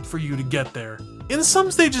it took for you to get there. In some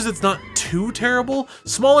stages it's not too terrible.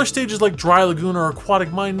 Smaller stages like Dry Lagoon or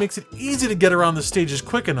Aquatic Mine makes it easy to get around the stages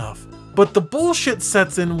quick enough. But the bullshit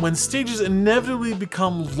sets in when stages inevitably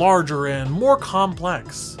become larger and more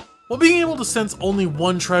complex. While being able to sense only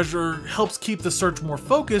one treasure helps keep the search more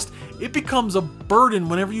focused, it becomes a burden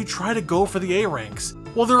whenever you try to go for the A ranks.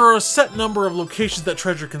 While there are a set number of locations that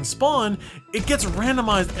treasure can spawn, it gets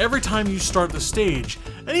randomized every time you start the stage,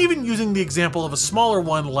 and even using the example of a smaller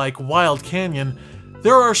one like Wild Canyon,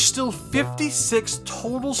 there are still 56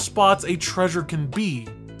 total spots a treasure can be.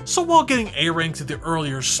 So while getting A ranks at the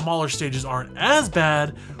earlier, smaller stages aren't as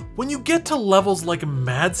bad, when you get to levels like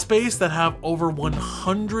Mad Space that have over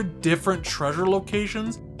 100 different treasure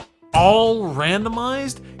locations, all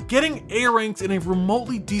randomized, getting A ranks in a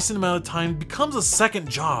remotely decent amount of time becomes a second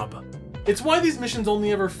job. It's why these missions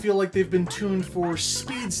only ever feel like they've been tuned for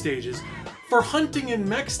speed stages. For hunting and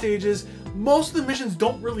mech stages, most of the missions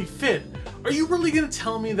don't really fit. Are you really going to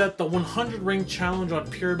tell me that the 100 ring challenge on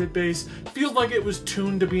Pyramid Base feels like it was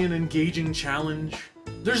tuned to be an engaging challenge?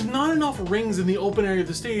 There's not enough rings in the open area of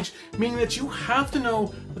the stage, meaning that you have to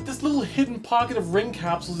know that this little hidden pocket of ring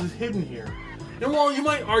capsules is hidden here. And while you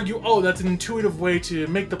might argue, oh, that's an intuitive way to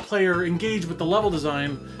make the player engage with the level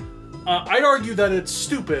design, I'd argue that it's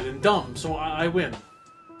stupid and dumb, so I win.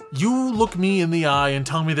 You look me in the eye and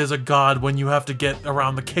tell me there's a god when you have to get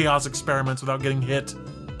around the chaos experiments without getting hit.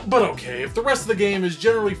 But okay, if the rest of the game is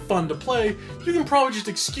generally fun to play, you can probably just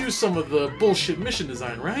excuse some of the bullshit mission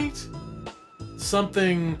design, right?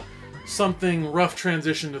 Something rough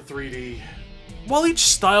transition to 3D. While each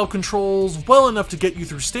style controls well enough to get you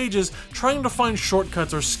through stages, trying to find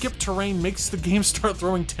shortcuts or skip terrain makes the game start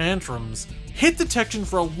throwing tantrums. Hit detection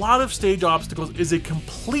for a lot of stage obstacles is a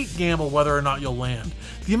complete gamble whether or not you'll land.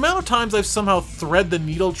 The amount of times I've somehow thread the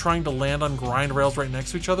needle trying to land on grind rails right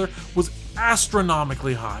next to each other was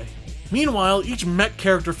astronomically high. Meanwhile, each mech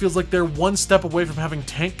character feels like they're one step away from having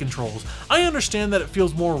tank controls. I understand that it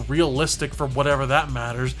feels more realistic for whatever that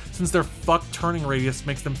matters, since their fucked turning radius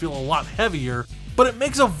makes them feel a lot heavier, but it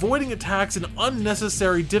makes avoiding attacks an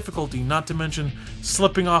unnecessary difficulty, not to mention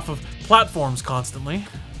slipping off of platforms constantly.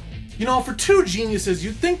 You know, for two geniuses,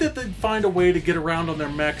 you'd think that they'd find a way to get around on their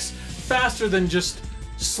mechs faster than just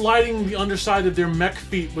sliding the underside of their mech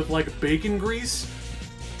feet with like bacon grease.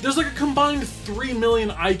 There's like a combined 3 million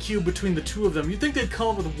IQ between the two of them. You'd think they'd come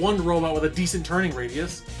up with one robot with a decent turning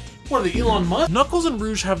radius. What are they, Elon Musk? Knuckles and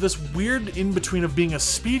Rouge have this weird in-between of being a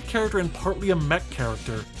speed character and partly a mech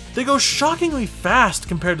character. They go shockingly fast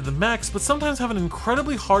compared to the mechs, but sometimes have an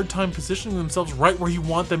incredibly hard time positioning themselves right where you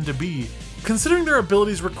want them to be. Considering their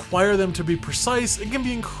abilities require them to be precise, it can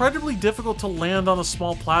be incredibly difficult to land on a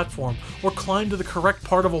small platform or climb to the correct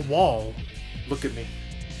part of a wall. Look at me.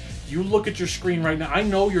 You look at your screen right now. I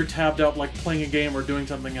know you're tabbed out like playing a game or doing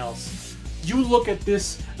something else. You look at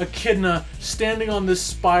this echidna standing on this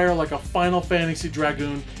spire like a Final Fantasy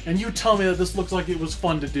Dragoon, and you tell me that this looks like it was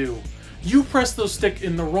fun to do. You press the stick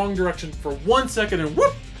in the wrong direction for 1 second and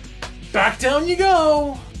whoop! Back down you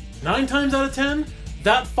go! 9 times out of 10,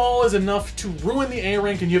 that fall is enough to ruin the A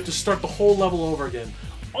rank and you have to start the whole level over again.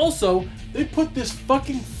 Also, they put this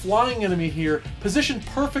fucking flying enemy here positioned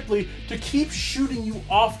perfectly to keep shooting you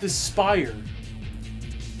off this spire.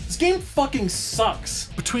 This game fucking sucks.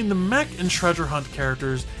 Between the mech and treasure hunt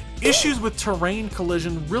characters, issues with terrain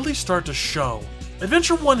collision really start to show.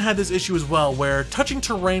 Adventure 1 had this issue as well, where touching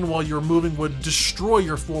terrain while you're moving would destroy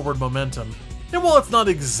your forward momentum. And while it's not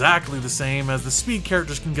exactly the same as the speed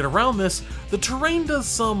characters can get around this, the terrain does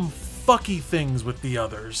some fucky things with the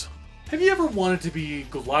others. Have you ever wanted to be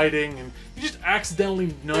gliding and you just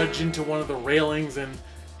accidentally nudge into one of the railings and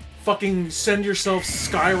fucking send yourself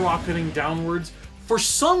skyrocketing downwards? For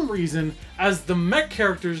some reason, as the mech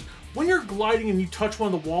characters, when you're gliding and you touch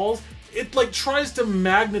one of the walls, it like tries to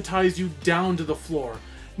magnetize you down to the floor.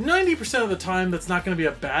 90% of the time that's not going to be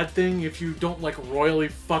a bad thing if you don't like royally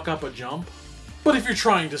fuck up a jump. But if you're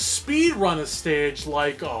trying to speed run a stage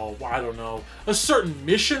like, oh, I don't know, a certain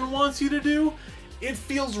mission wants you to do, it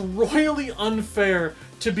feels royally unfair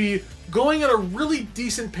to be going at a really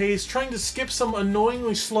decent pace, trying to skip some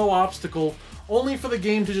annoyingly slow obstacle, only for the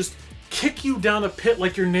game to just kick you down a pit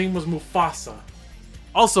like your name was Mufasa.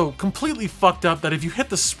 Also, completely fucked up that if you hit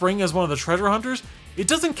the spring as one of the treasure hunters, it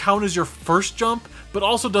doesn't count as your first jump, but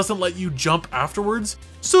also doesn't let you jump afterwards.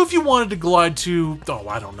 So if you wanted to glide to, oh,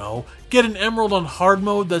 I don't know, get an emerald on hard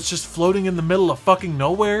mode that's just floating in the middle of fucking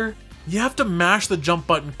nowhere, you have to mash the jump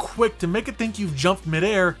button quick to make it think you've jumped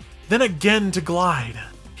midair, then again to glide.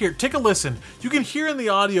 Here, take a listen. You can hear in the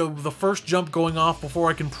audio the first jump going off before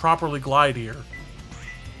I can properly glide here.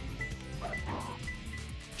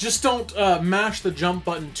 Just don't mash the jump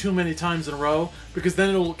button too many times in a row, because then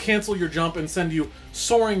it'll cancel your jump and send you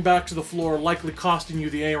soaring back to the floor, likely costing you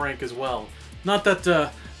the A rank as well. Not that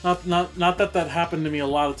that happened to me a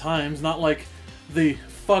lot of times. Not like the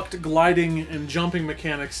fucked gliding and jumping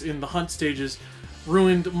mechanics in the hunt stages,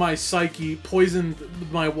 ruined my psyche, poisoned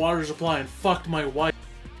my water supply, and fucked my wife.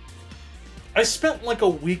 I spent like a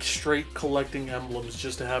week straight collecting emblems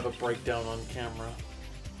just to have a breakdown on camera.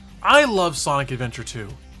 I love Sonic Adventure 2.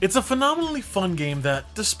 It's a phenomenally fun game that,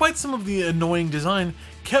 despite some of the annoying design,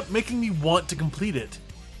 kept making me want to complete it.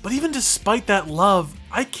 But even despite that love,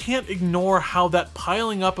 I can't ignore how that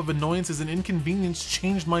piling up of annoyances and inconvenience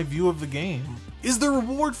changed my view of the game. Is the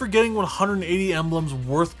reward for getting 180 emblems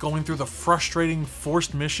worth going through the frustrating,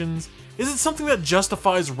 forced missions? Is it something that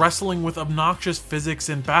justifies wrestling with obnoxious physics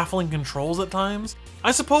and baffling controls at times?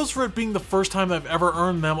 I suppose for it being the first time I've ever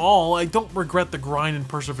earned them all, I don't regret the grind and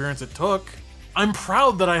perseverance it took. I'm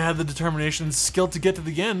proud that I had the determination and skill to get to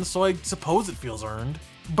the end, so I suppose it feels earned.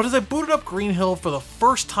 But as I booted up Green Hill for the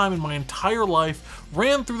first time in my entire life,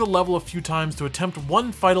 ran through the level a few times to attempt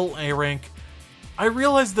one final A rank, I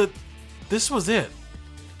realized that this was it.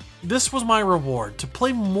 This was my reward, to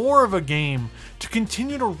play more of a game, to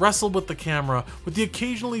continue to wrestle with the camera, with the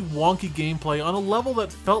occasionally wonky gameplay on a level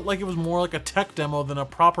that felt like it was more like a tech demo than a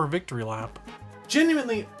proper victory lap.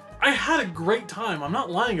 Genuinely, I had a great time, I'm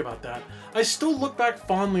not lying about that. I still look back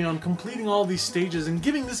fondly on completing all these stages and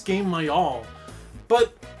giving this game my all.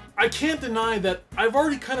 But I can't deny that I've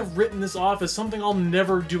already kind of written this off as something I'll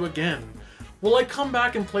never do again. Will I come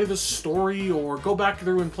back and play the story or go back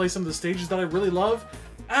through and play some of the stages that I really love?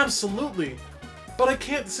 Absolutely. But I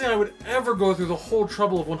can't say I would ever go through the whole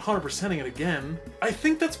trouble of 100%ing it again. I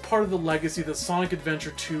think that's part of the legacy that Sonic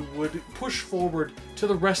Adventure 2 would push forward to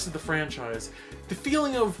the rest of the franchise. The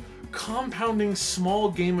feeling of compounding small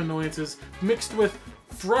game annoyances mixed with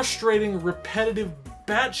frustrating, repetitive,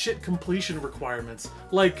 batshit completion requirements.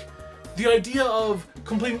 Like, the idea of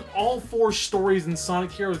completing all 4 stories in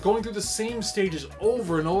Sonic Heroes, going through the same stages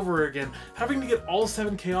over and over again, having to get all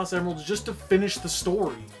 7 Chaos Emeralds just to finish the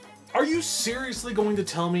story. Are you seriously going to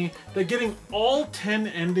tell me that getting all 10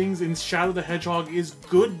 endings in Shadow the Hedgehog is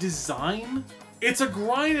good design? It's a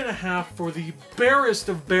grind and a half for the barest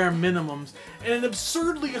of bare minimums, and an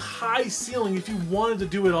absurdly high ceiling if you wanted to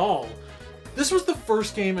do it all. This was the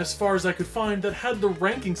first game, as far as I could find, that had the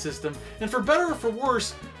ranking system, and for better or for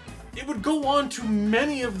worse, it would go on to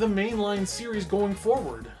many of the mainline series going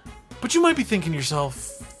forward. But you might be thinking to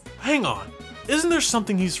yourself, hang on, isn't there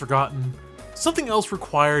something he's forgotten? Something else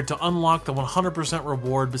required to unlock the 100%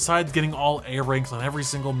 reward besides getting all A ranks on every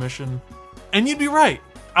single mission? And you'd be right.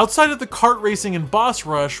 Outside of the kart racing and boss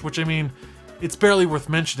rush, which I mean, it's barely worth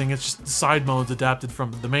mentioning, it's just the side modes adapted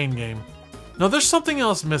from the main game. Now there's something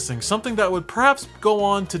else missing, something that would perhaps go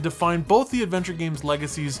on to define both the adventure games'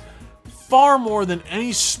 legacies far more than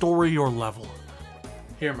any story or level.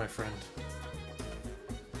 Here, my friend.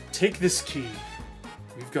 Take this key.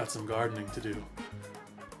 We've got some gardening to do.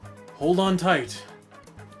 Hold on tight.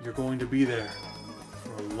 You're going to be there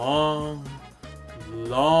for a long,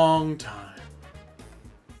 long time.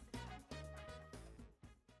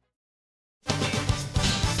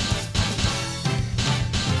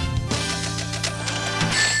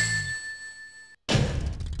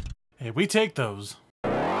 Hey, we take those.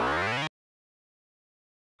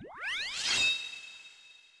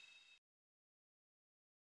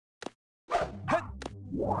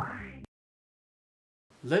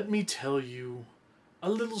 Let me tell you a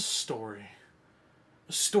little story.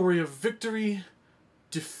 A story of victory,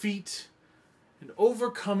 defeat, and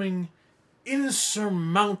overcoming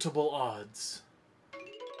insurmountable odds.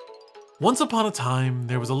 Once upon a time,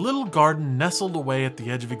 there was a little garden nestled away at the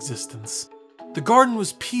edge of existence. The garden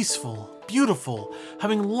was peaceful, beautiful,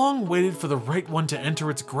 having long waited for the right one to enter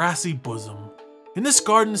its grassy bosom. In this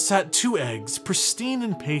garden sat 2 eggs, pristine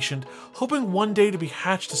and patient, hoping one day to be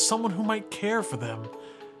hatched to someone who might care for them.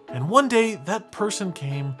 And one day, that person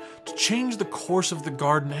came to change the course of the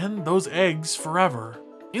garden and those eggs forever.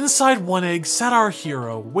 Inside one egg sat our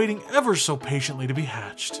hero, waiting ever so patiently to be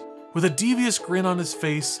hatched. With a devious grin on his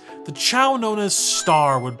face, the Chao known as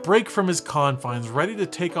Star would break from his confines, ready to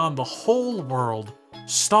take on the whole world.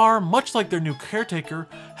 Star, much like their new caretaker,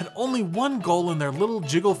 had only one goal in their little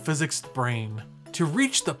jiggle physics brain: to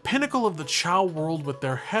reach the pinnacle of the Chao world with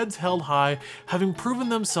their heads held high, having proven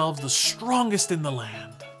themselves the strongest in the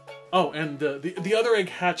land. Oh, and the other egg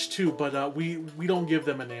hatched too, but we don't give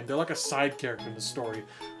them a name. They're like a side character in the story.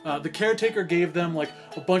 The caretaker gave them like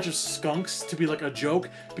a bunch of skunks to be like a joke,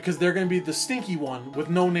 because they're going to be the stinky one with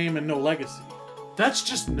no name and no legacy. That's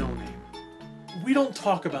just No Name. We don't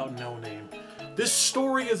talk about No Name. This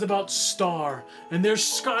story is about Star, and they're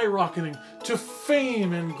skyrocketing to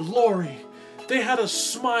fame and glory. They had a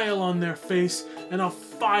smile on their face and a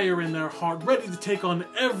fire in their heart, ready to take on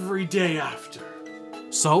every day after.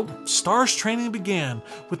 So, Star's training began,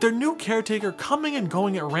 with their new caretaker coming and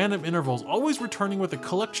going at random intervals, always returning with a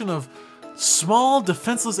collection of small,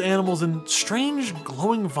 defenseless animals in strange,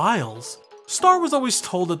 glowing vials. Star was always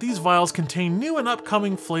told that these vials contained new and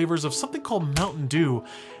upcoming flavors of something called Mountain Dew,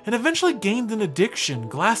 and eventually gained an addiction,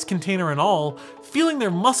 glass container and all, feeling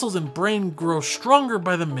their muscles and brain grow stronger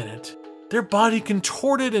by the minute. Their body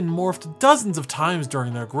contorted and morphed dozens of times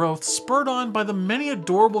during their growth, spurred on by the many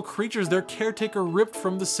adorable creatures their caretaker ripped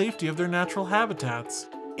from the safety of their natural habitats.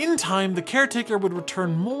 In time, the caretaker would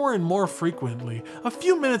return more and more frequently, a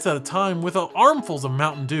few minutes at a time, with armfuls of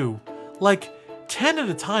Mountain Dew. Like 10 at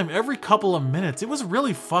a time every couple of minutes. It was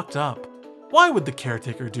really fucked up. Why would the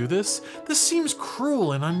caretaker do this? This seems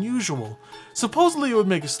cruel and unusual. Supposedly it would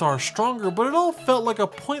make Star stronger, but it all felt like a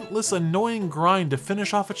pointless, annoying grind to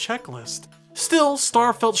finish off a checklist. Still,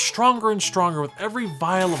 Star felt stronger and stronger with every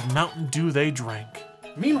vial of Mountain Dew they drank.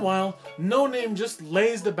 Meanwhile, No Name just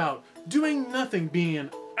lazed about, doing nothing, being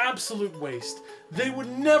an absolute waste. They would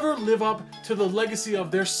never live up to the legacy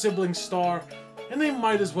of their sibling Star, and they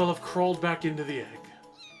might as well have crawled back into the egg.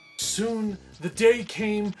 Soon, the day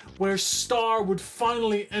came where Star would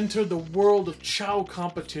finally enter the world of Chao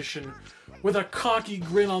competition. With a cocky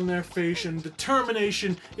grin on their face and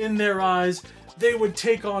determination in their eyes, they would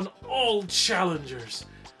take on all challengers.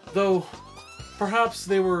 Though, perhaps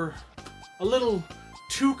they were a little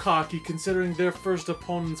too cocky considering their first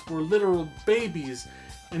opponents were literal babies,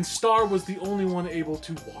 and Star was the only one able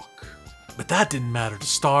to walk. But that didn't matter to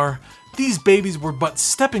Star. These babies were but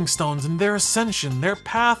stepping stones in their ascension, their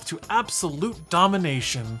path to absolute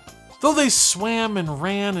domination. Though they swam and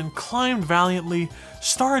ran and climbed valiantly,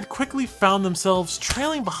 Star had quickly found themselves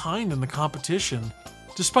trailing behind in the competition.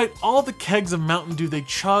 Despite all the kegs of Mountain Dew they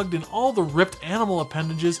chugged and all the ripped animal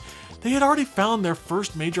appendages, they had already found their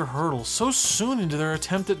first major hurdle so soon into their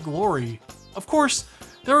attempt at glory. Of course,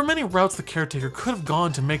 there were many routes the caretaker could have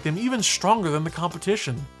gone to make them even stronger than the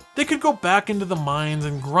competition. They could go back into the mines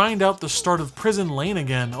and grind out the start of Prison Lane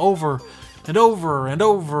again, over and over and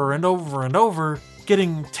over and over and over,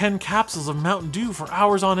 getting 10 capsules of Mountain Dew for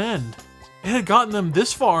hours on end. It had gotten them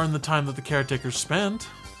this far in the time that the caretakers spent.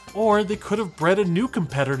 Or they could have bred a new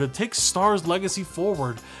competitor to take Star's legacy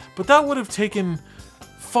forward, but that would have taken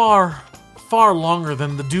far, far longer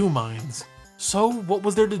than the Dew mines. So what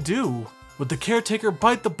was there to do? Would the caretaker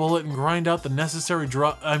bite the bullet and grind out the necessary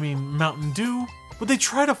Mountain Dew? Would they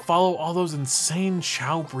try to follow all those insane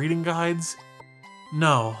Chao breeding guides?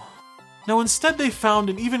 No. No, instead they found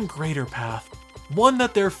an even greater path, one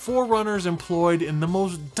that their forerunners employed in the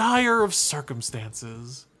most dire of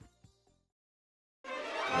circumstances.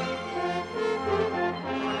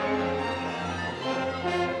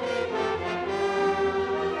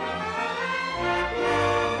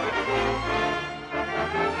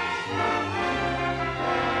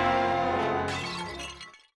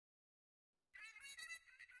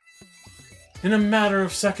 In a matter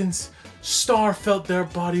of seconds, Star felt their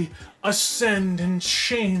body ascend and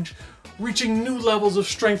change, reaching new levels of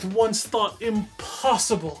strength once thought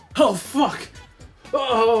impossible. Oh fuck!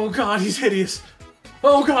 Oh god, he's hideous.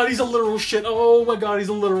 Oh god, he's a literal shit. Oh my god, he's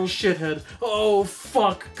a literal shithead. Oh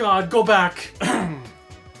fuck, god, go back.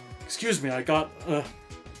 Excuse me, I got a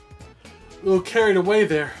little carried away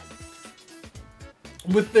there.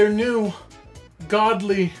 With their new,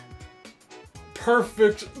 godly,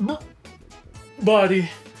 perfect body,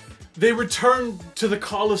 they returned to the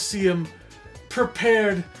Colosseum,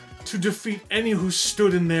 prepared to defeat any who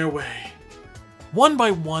stood in their way. One by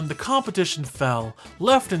one, the competition fell,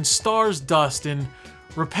 left in Star's dust in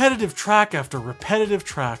repetitive track after repetitive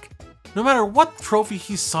track. No matter what trophy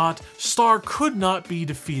he sought, Star could not be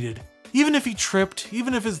defeated. Even if he tripped,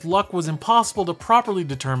 even if his luck was impossible to properly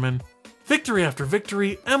determine, victory after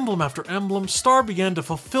victory, emblem after emblem, Star began to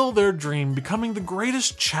fulfill their dream, becoming the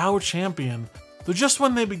greatest Chao champion. Though just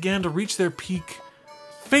when they began to reach their peak,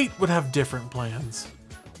 fate would have different plans.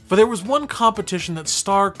 For there was one competition that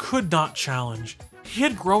Star could not challenge. He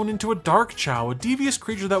had grown into a dark Chao, a devious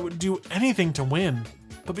creature that would do anything to win.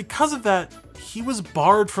 But because of that, he was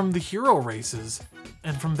barred from the hero races.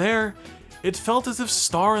 And from there, it felt as if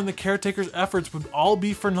Star and the caretaker's efforts would all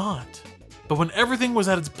be for naught. But when everything was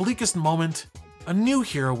at its bleakest moment, a new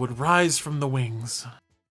hero would rise from the wings.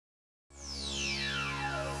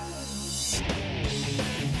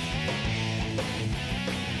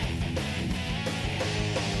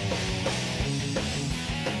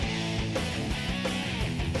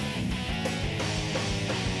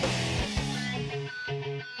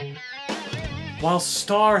 While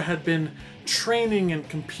Star had been training and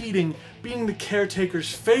competing, being the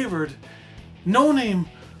caretaker's favored, No Name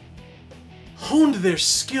honed their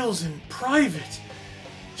skills in private.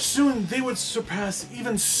 Soon they would surpass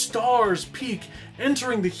even Star's Peak,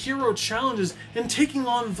 entering the hero challenges and taking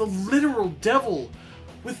on the literal devil.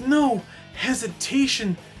 With no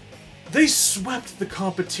hesitation, they swept the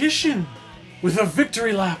competition. With a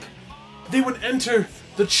victory lap, they would enter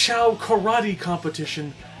the Chao Karate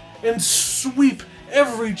competition and sweep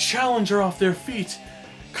every challenger off their feet,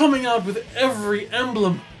 coming out with every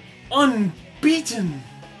emblem unbeaten.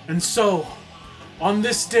 And so, on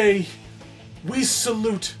this day, we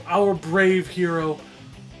salute our brave hero,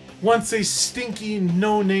 once a stinky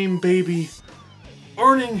no-name baby,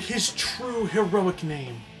 earning his true heroic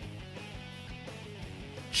name,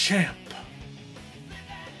 Champ.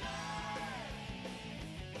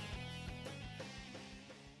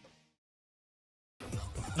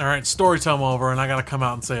 Alright, story time over, and I gotta come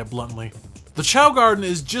out and say it bluntly. The Chao Garden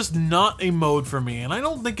is just not a mode for me, and I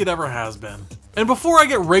don't think it ever has been. And before I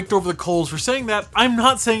get raked over the coals for saying that, I'm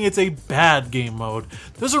not saying it's a bad game mode.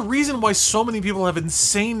 There's a reason why so many people have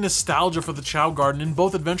insane nostalgia for the Chao Garden in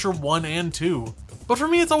both Adventure 1 and 2. But for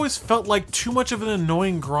me, it's always felt like too much of an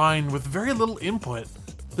annoying grind with very little input.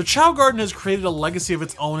 The Chao Garden has created a legacy of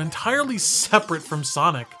its own entirely separate from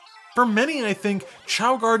Sonic. For many, I think,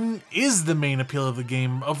 Chao Garden is the main appeal of the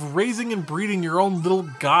game, of raising and breeding your own little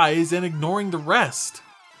guys and ignoring the rest.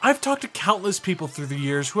 I've talked to countless people through the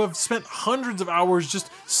years who have spent hundreds of hours just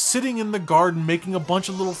sitting in the garden making a bunch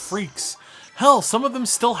of little freaks. Hell, some of them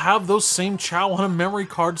still have those same Chao on a memory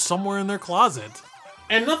card somewhere in their closet.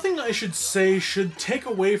 And nothing I should say should take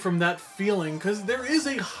away from that feeling, because there is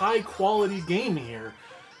a high quality game here.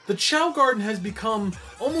 The Chao Garden has become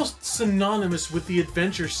almost synonymous with the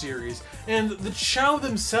Adventure series, and the Chao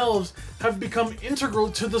themselves have become integral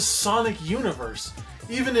to the Sonic universe,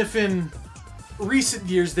 even if in recent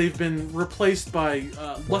years they've been replaced by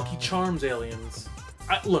Lucky Charms aliens.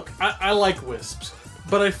 I like Wisps,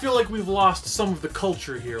 but I feel like we've lost some of the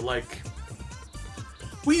culture here. Like,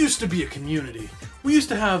 we used to be a community. We used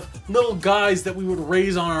to have little guys that we would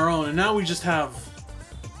raise on our own, and now we just have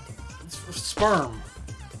sperm.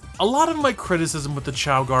 A lot of my criticism with the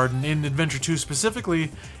Chao Garden, in Adventure 2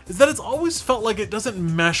 specifically, is that it's always felt like it doesn't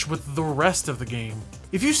mesh with the rest of the game.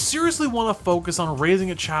 If you seriously want to focus on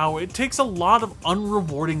raising a Chao, it takes a lot of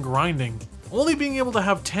unrewarding grinding. Only being able to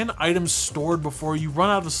have 10 items stored before you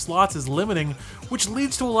run out of slots is limiting, which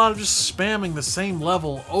leads to a lot of just spamming the same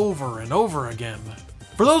level over and over again.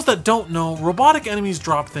 For those that don't know, robotic enemies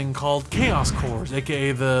drop a thing called Chaos Cores,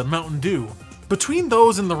 aka the Mountain Dew. Between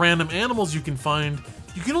those and the random animals you can find,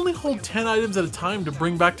 you can only hold 10 items at a time to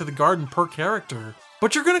bring back to the garden per character.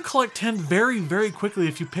 But you're going to collect 10 very quickly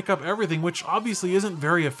if you pick up everything, which obviously isn't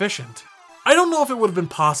very efficient. I don't know if it would have been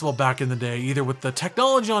possible back in the day, either with the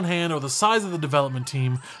technology on hand or the size of the development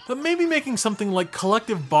team, but maybe making something like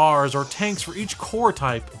collective bars or tanks for each core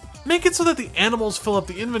type. Make it so that the animals fill up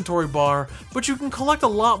the inventory bar, but you can collect a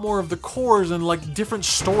lot more of the cores in like different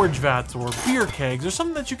storage vats or beer kegs or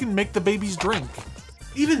something that you can make the babies drink.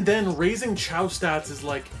 Even then, raising Chao stats is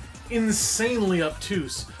like insanely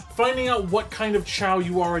obtuse. Finding out what kind of Chao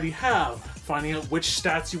you already have, finding out which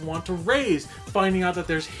stats you want to raise, finding out that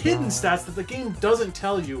there's hidden stats that the game doesn't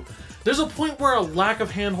tell you. There's a point where a lack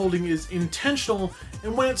of handholding is intentional,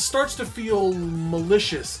 and when it starts to feel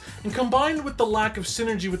malicious, and combined with the lack of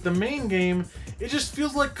synergy with the main game, it just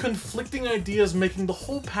feels like conflicting ideas, making the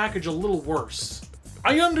whole package a little worse.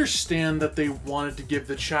 I understand that they wanted to give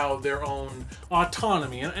the Chao their own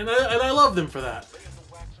autonomy, and I love them for that.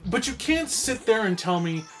 But you can't sit there and tell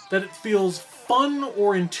me that it feels fun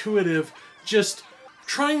or intuitive just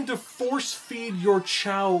trying to force feed your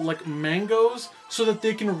Chao like mangoes so that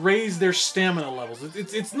they can raise their stamina levels.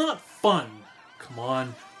 It's not fun. Come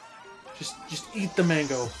on. Just eat the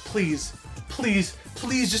mango. Please. Please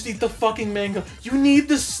just eat the fucking mango. You need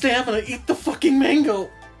the stamina. Eat the fucking mango.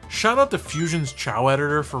 Shout out to Fusion's Chao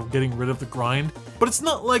editor for getting rid of the grind, but it's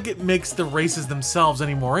not like it makes the races themselves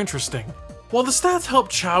any more interesting. While the stats help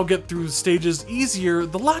Chao get through the stages easier,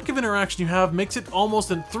 the lack of interaction you have makes it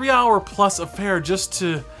almost a 3-hour plus affair just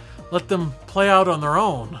to let them play out on their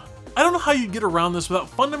own. I don't know how you get around this without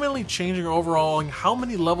fundamentally changing or overhauling how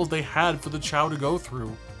many levels they had for the Chao to go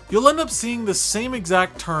through. You'll end up seeing the same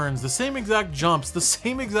exact turns, the same exact jumps, the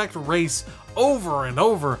same exact race over and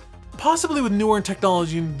over. Possibly with newer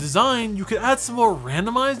technology and design, you could add some more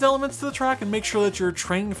randomized elements to the track and make sure that you're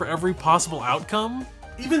training for every possible outcome.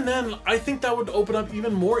 Even then, I think that would open up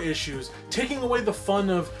even more issues, taking away the fun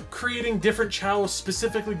of creating different Chao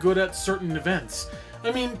specifically good at certain events.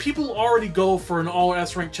 I mean, people already go for an all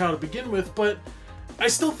S-rank Chao to begin with, but I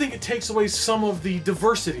still think it takes away some of the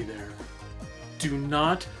diversity there. Do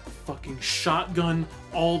not fucking shotgun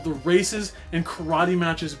all the races and karate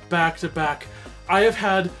matches back to back. I have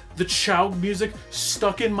had the Chao music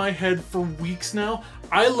stuck in my head for weeks now.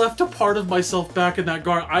 I left a part of myself back in that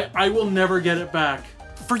garden. I will never get it back.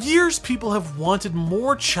 For years, people have wanted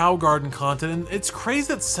more Chao Garden content, and it's crazy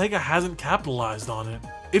that Sega hasn't capitalized on it.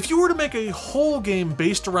 If you were to make a whole game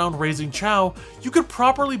based around raising Chao, you could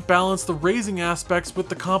properly balance the raising aspects with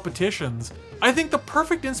the competitions. I think the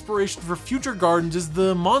perfect inspiration for future gardens is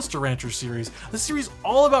the Monster Rancher series, a series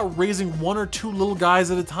all about raising one or two little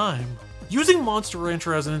guys at a time. Using Monster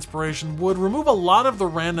Rancher as an inspiration would remove a lot of the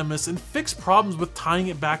randomness and fix problems with tying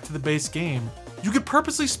it back to the base game. You could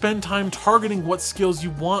purposely spend time targeting what skills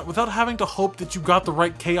you want without having to hope that you got the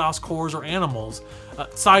right chaos cores or animals.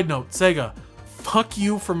 Side note, Sega, fuck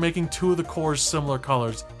you for making two of the cores similar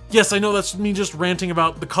colors. Yes, I know that's me just ranting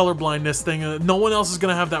about the colorblindness thing, no one else is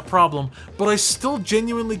gonna have that problem, but I still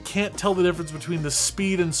genuinely can't tell the difference between the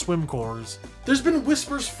speed and swim cores. There's been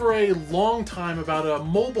whispers for a long time about a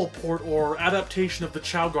mobile port or adaptation of the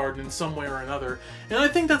Chao Garden in some way or another, and I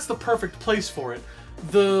think that's the perfect place for it.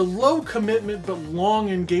 The low commitment but long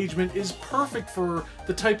engagement is perfect for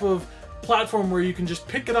the type of platform where you can just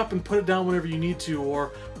pick it up and put it down whenever you need to, or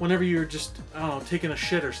whenever you're just, I don't know, taking a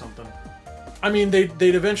shit or something. I mean, they'd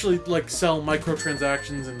eventually like sell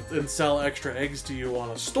microtransactions and sell extra eggs to you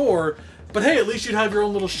on a store, but hey, at least you'd have your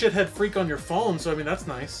own little shithead freak on your phone, so I mean, that's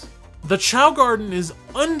nice. The Chao Garden is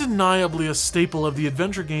undeniably a staple of the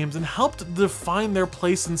adventure games and helped define their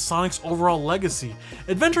place in Sonic's overall legacy.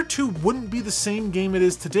 Adventure 2 wouldn't be the same game it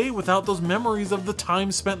is today without those memories of the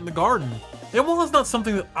time spent in the garden. And while it's not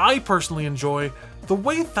something that I personally enjoy, the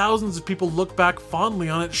way thousands of people look back fondly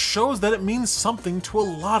on it shows that it means something to a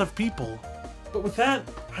lot of people. But with that,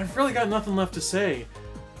 I've really got nothing left to say.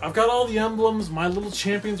 I've got all the emblems, my little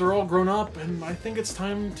champions are all grown up, and I think it's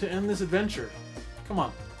time to end this adventure. Come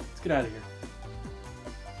on. Get out of here.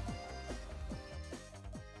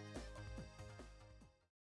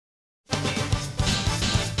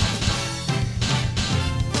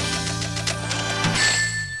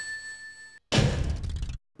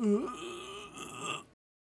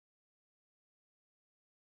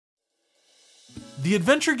 The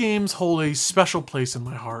adventure games hold a special place in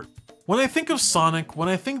my heart. When I think of Sonic, when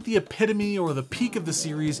I think the epitome or the peak of the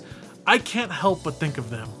series, I can't help but think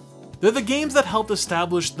of them. They're the games that helped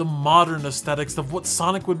establish the modern aesthetics of what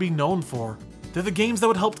Sonic would be known for. They're the games that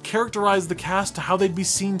would help characterize the cast to how they'd be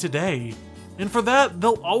seen today. And for that,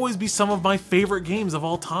 they'll always be some of my favorite games of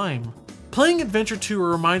all time. Playing Adventure 2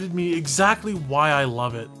 reminded me exactly why I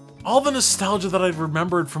love it. All the nostalgia that I'd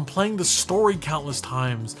remembered from playing the story countless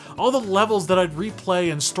times, all the levels that I'd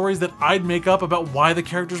replay and stories that I'd make up about why the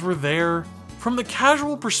characters were there. From the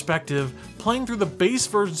casual perspective, playing through the base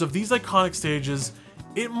versions of these iconic stages,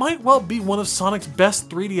 it might well be one of Sonic's best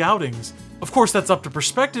 3D outings. Of course, that's up to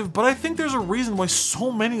perspective, but I think there's a reason why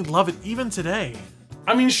so many love it even today.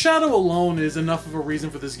 I mean, Shadow alone is enough of a reason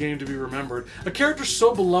for this game to be remembered. A character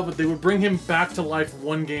so beloved they would bring him back to life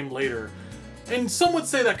one game later. And some would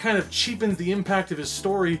say that kind of cheapens the impact of his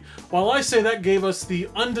story, while I say that gave us the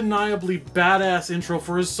undeniably badass intro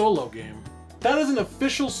for his solo game. That is an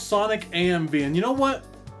official Sonic AMV, and you know what?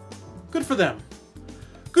 Good for them.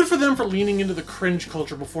 Good for them for leaning into the cringe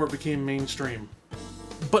culture before it became mainstream.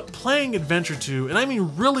 But playing Adventure 2, and I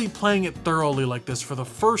mean really playing it thoroughly like this for the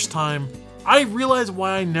first time, I realize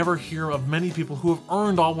why I never hear of many people who have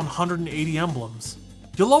earned all 180 emblems.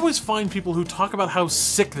 You'll always find people who talk about how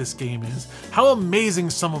sick this game is, how amazing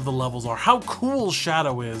some of the levels are, how cool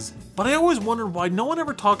Shadow is, but I always wondered why no one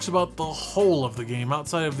ever talks about the whole of the game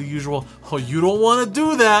outside of the usual, "oh, you don't want to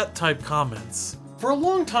do that" type comments. For a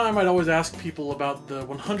long time, I'd always ask people about the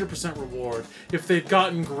 100% reward, if they'd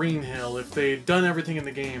gotten Green Hill, if they'd done everything in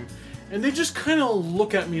the game, and they'd just kind of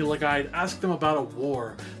look at me like I'd ask them about a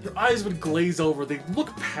war. Their eyes would glaze over, they'd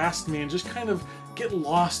look past me and just kind of get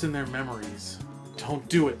lost in their memories. "Don't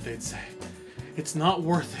do it," they'd say. "It's not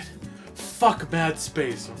worth it. Fuck Mad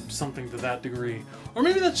Space," or something to that degree. Or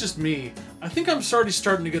maybe that's just me. I think I'm already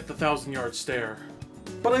starting to get the 1,000-yard stare.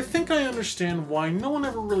 But I think I understand why no one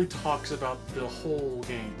ever really talks about the whole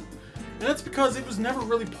game. And that's because it was never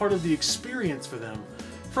really part of the experience for them.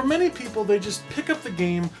 For many people, they just pick up the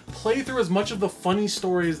game, play through as much of the funny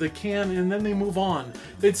story as they can, and then they move on.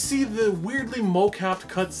 They'd see the weirdly mocapped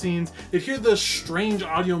cutscenes, they'd hear the strange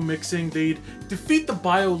audio mixing, they'd defeat the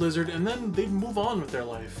bio-lizard, and then they'd move on with their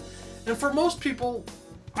life. And for most people,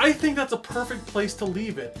 I think that's a perfect place to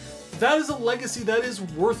leave it. That is a legacy that is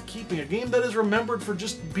worth keeping, a game that is remembered for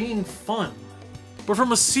just being fun. But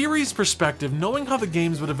from a series perspective, knowing how the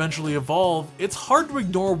games would eventually evolve, it's hard to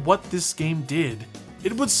ignore what this game did.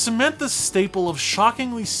 It would cement the staple of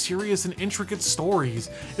shockingly serious and intricate stories.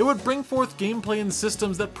 It would bring forth gameplay and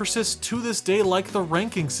systems that persist to this day, like the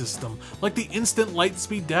ranking system, like the instant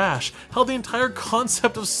lightspeed dash, hell, the entire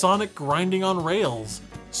concept of Sonic grinding on rails.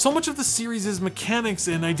 So much of the series' mechanics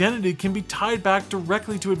and identity can be tied back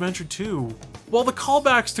directly to Adventure 2. While the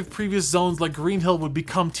callbacks to previous zones like Green Hill would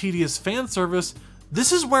become tedious fan service,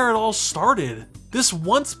 this is where it all started. This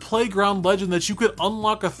once playground legend that you could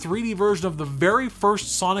unlock a 3D version of the very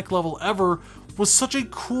first Sonic level ever was such a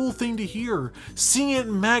cool thing to hear. Seeing it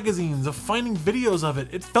in magazines, of finding videos of it,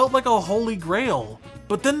 it felt like a holy grail.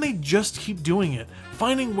 But then they just keep doing it,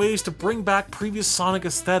 finding ways to bring back previous Sonic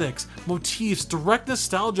aesthetics, motifs, direct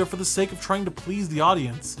nostalgia for the sake of trying to please the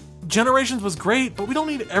audience. Generations was great, but we don't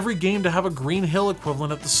need every game to have a Green Hill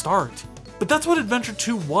equivalent at the start. But that's what Adventure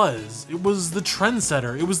 2 was. It was the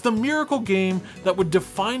trendsetter. It was the miracle game that would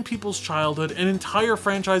define people's childhood and entire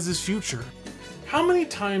franchise's future. How many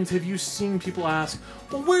times have you seen people ask,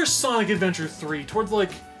 well, where's Sonic Adventure 3? Towards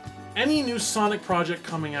like any new Sonic project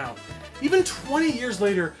coming out. Even 20 years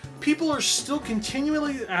later, people are still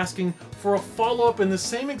continually asking for a follow-up in the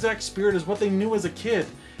same exact spirit as what they knew as a kid.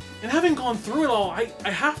 And having gone through it all, I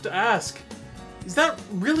have to ask, is that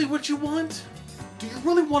really what you want? Do you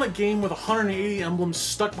really want a game with 180 emblems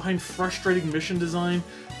stuck behind frustrating mission design?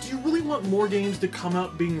 Do you really want more games to come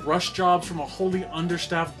out being rush jobs from a wholly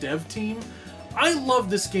understaffed dev team? I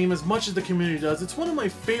love this game as much as the community does. It's one of my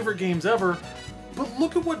favorite games ever, but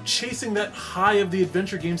look at what chasing that high of the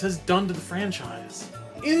adventure games has done to the franchise.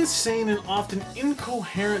 Insane and often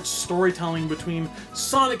incoherent storytelling between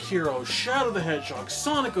Sonic Heroes, Shadow the Hedgehog,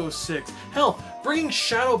 Sonic 06, hell, bringing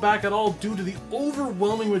Shadow back at all due to the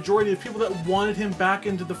overwhelming majority of people that wanted him back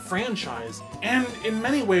into the franchise, and in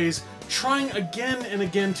many ways, trying again and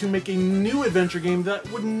again to make a new adventure game that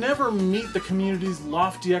would never meet the community's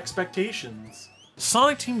lofty expectations.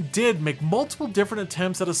 Sonic Team did make multiple different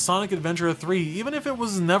attempts at a Sonic Adventure 3, even if it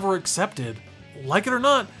was never accepted. Like it or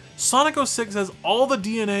not, Sonic 06 has all the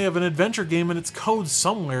DNA of an adventure game in its code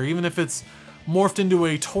somewhere, even if it's morphed into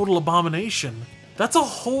a total abomination. That's a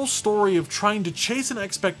whole story of trying to chase an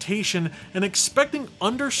expectation and expecting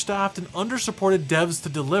understaffed and undersupported devs to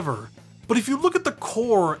deliver. But if you look at the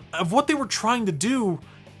core of what they were trying to do,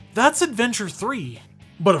 that's Adventure 3.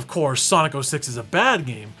 But of course, Sonic 06 is a bad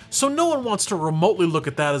game, so no one wants to remotely look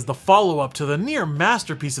at that as the follow-up to the near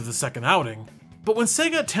masterpiece of the second outing. But when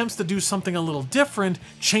Sega attempts to do something a little different,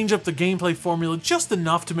 change up the gameplay formula just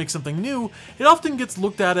enough to make something new, it often gets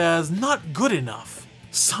looked at as not good enough.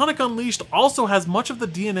 Sonic Unleashed also has much of the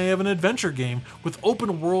DNA of an adventure game, with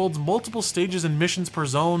open worlds, multiple stages and missions per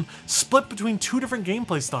zone, split between two different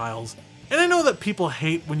gameplay styles. And I know that people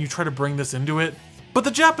hate when you try to bring this into it, but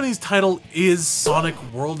the Japanese title is Sonic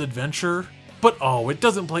World Adventure. But oh, it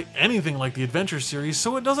doesn't play anything like the Adventure series,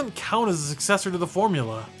 so it doesn't count as a successor to the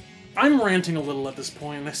formula. I'm ranting a little at this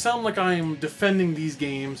point, and I sound like I'm defending these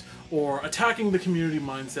games, or attacking the community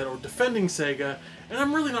mindset, or defending Sega, and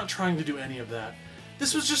I'm really not trying to do any of that.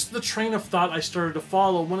 This was just the train of thought I started to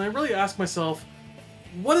follow when I really asked myself,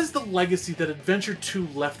 what is the legacy that Adventure 2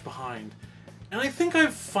 left behind? And I think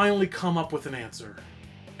I've finally come up with an answer.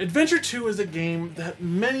 Adventure 2 is a game that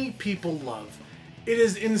many people love. It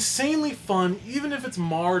is insanely fun, even if it's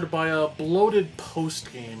marred by a bloated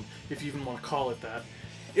post-game, if you even want to call it that.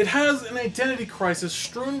 It has an identity crisis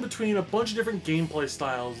strewn between a bunch of different gameplay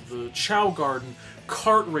styles, the Chao Garden,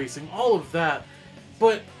 kart racing, all of that,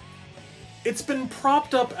 but it's been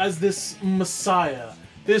propped up as this messiah,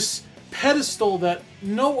 this pedestal that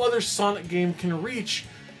no other Sonic game can reach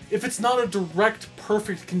if it's not a direct,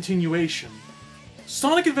 perfect continuation.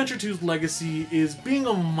 Sonic Adventure 2's legacy is being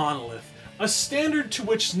a monolith, a standard to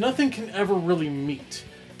which nothing can ever really meet,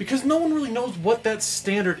 because no one really knows what that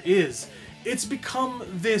standard is. It's become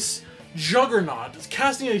this juggernaut,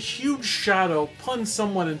 casting a huge shadow, pun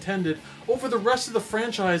somewhat intended, over the rest of the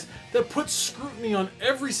franchise that puts scrutiny on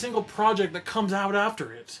every single project that comes out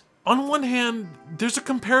after it. On one hand, there's a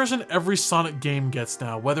comparison every Sonic game gets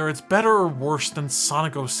now, whether it's better or worse than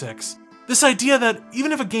Sonic 06. This idea that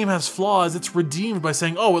even if a game has flaws, it's redeemed by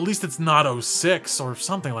saying, oh, at least it's not 06, or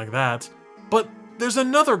something like that. But there's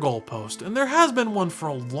another goalpost, and there has been one for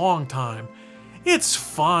a long time. It's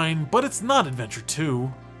fine, but it's not Adventure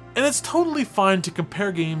 2. And it's totally fine to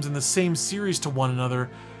compare games in the same series to one another,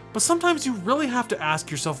 but sometimes you really have to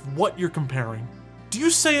ask yourself what you're comparing. Do you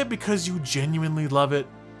say it because you genuinely love it?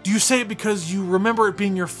 Do you say it because you remember it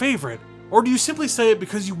being your favorite? Or do you simply say it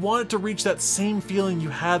because you want it to reach that same feeling you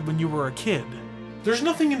had when you were a kid? There's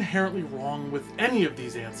nothing inherently wrong with any of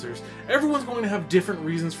these answers. Everyone's going to have different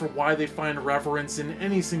reasons for why they find reverence in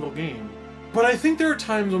any single game. But I think there are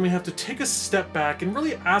times when we have to take a step back and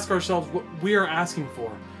really ask ourselves what we are asking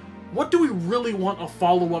for. What do we really want a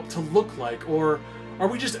follow-up to look like, or are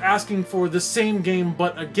we just asking for the same game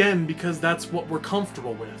but again because that's what we're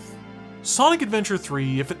comfortable with? Sonic Adventure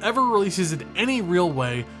 3, if it ever releases in any real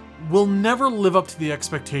way, will never live up to the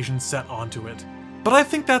expectations set onto it. But I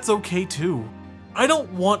think that's okay too. I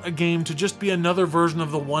don't want a game to just be another version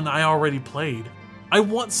of the one I already played. I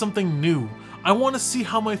want something new. I want to see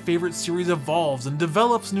how my favorite series evolves and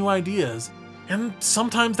develops new ideas. And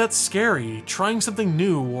sometimes that's scary, trying something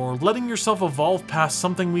new or letting yourself evolve past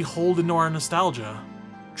something we hold into our nostalgia.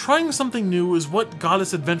 Trying something new is what got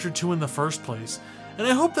us Adventure 2 in the first place, and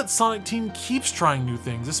I hope that Sonic Team keeps trying new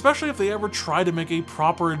things, especially if they ever try to make a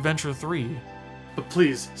proper Adventure 3. But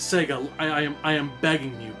please, Sega, I am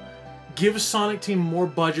begging you. Give Sonic Team more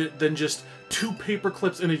budget than just 2 paper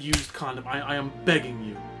clips and a used condom. I am begging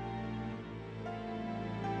you.